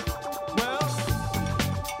yourself, well,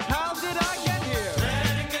 how did I get here?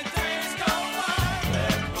 Letting the days go by,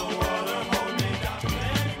 let the water hold me down.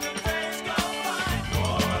 Letting the days go by,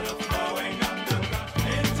 water flowing underground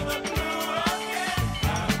into the blue again.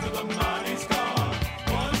 After the money's gone,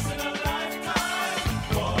 once in a lifetime,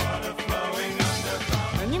 water flowing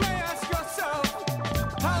underground. And you may ask yourself,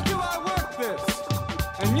 how do I work this?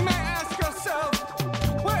 And you may ask yourself,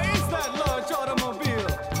 where is that large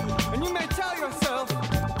automobile? And you may tell yourself,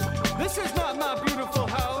 this is not my beautiful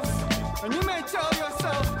house. And you may tell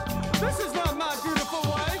yourself, this is not my beautiful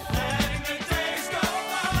wife. Letting the days go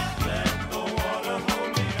by, let the water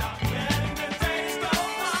hold me down. Letting the days go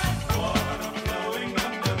by, water flowing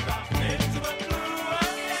underground into the blue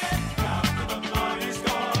again. After the money's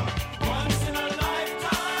gone, once in a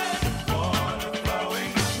lifetime, water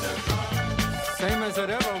flowing underground. Same as it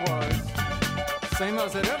ever was. Same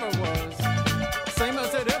as it ever was. Same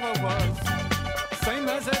as it ever was. Same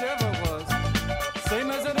as it ever was. Same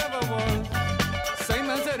as it ever was. Same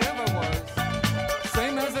as it ever was.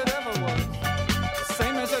 Same as it ever was.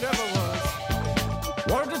 Same as it ever was.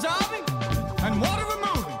 Water dissolving and water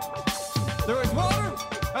removing. There is water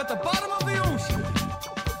at the bottom of the ocean.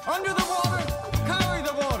 Under the water, carry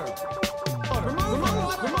the water. Remove the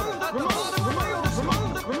water at the bottom of the ocean.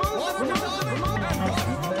 Water dissolving and water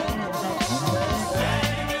removing.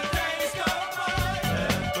 Letting the days go by,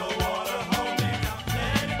 let the water hold me down.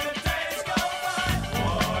 Letting the days go by,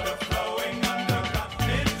 water flowing underground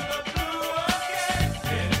into the blue again,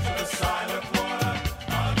 into the silent water,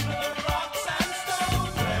 under the rocks and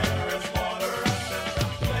stones. There is water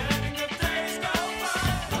underground. Letting the days go by,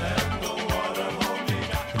 let the water hold me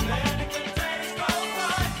down. Letting the days go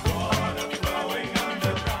by, water flowing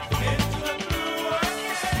underground into the blue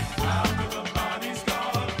again. After the body's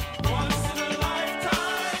gone, once in a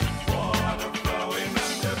lifetime, water flowing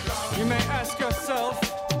underground. You may ask yourself,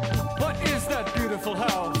 what is that beautiful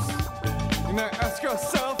house? You may ask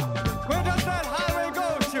yourself, where does that highway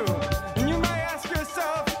go to? And you may ask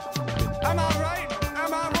yourself, am I right?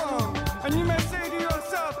 Am I wrong? And you may say to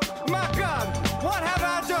yourself, my God, what have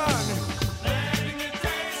I done? Letting the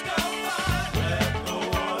days go by, let the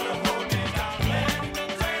water hold me down. Letting the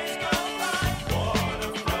days go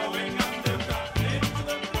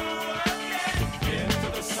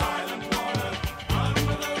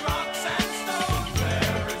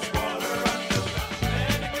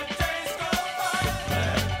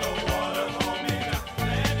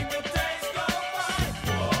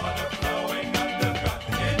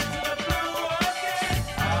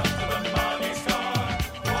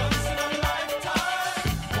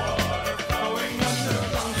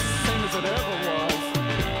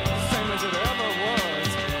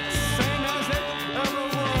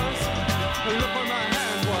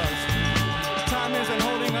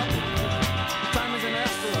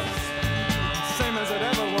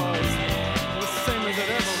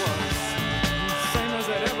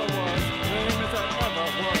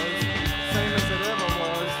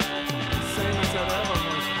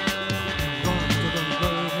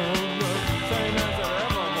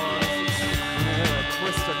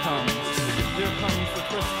comes. Here comes the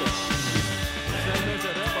twister.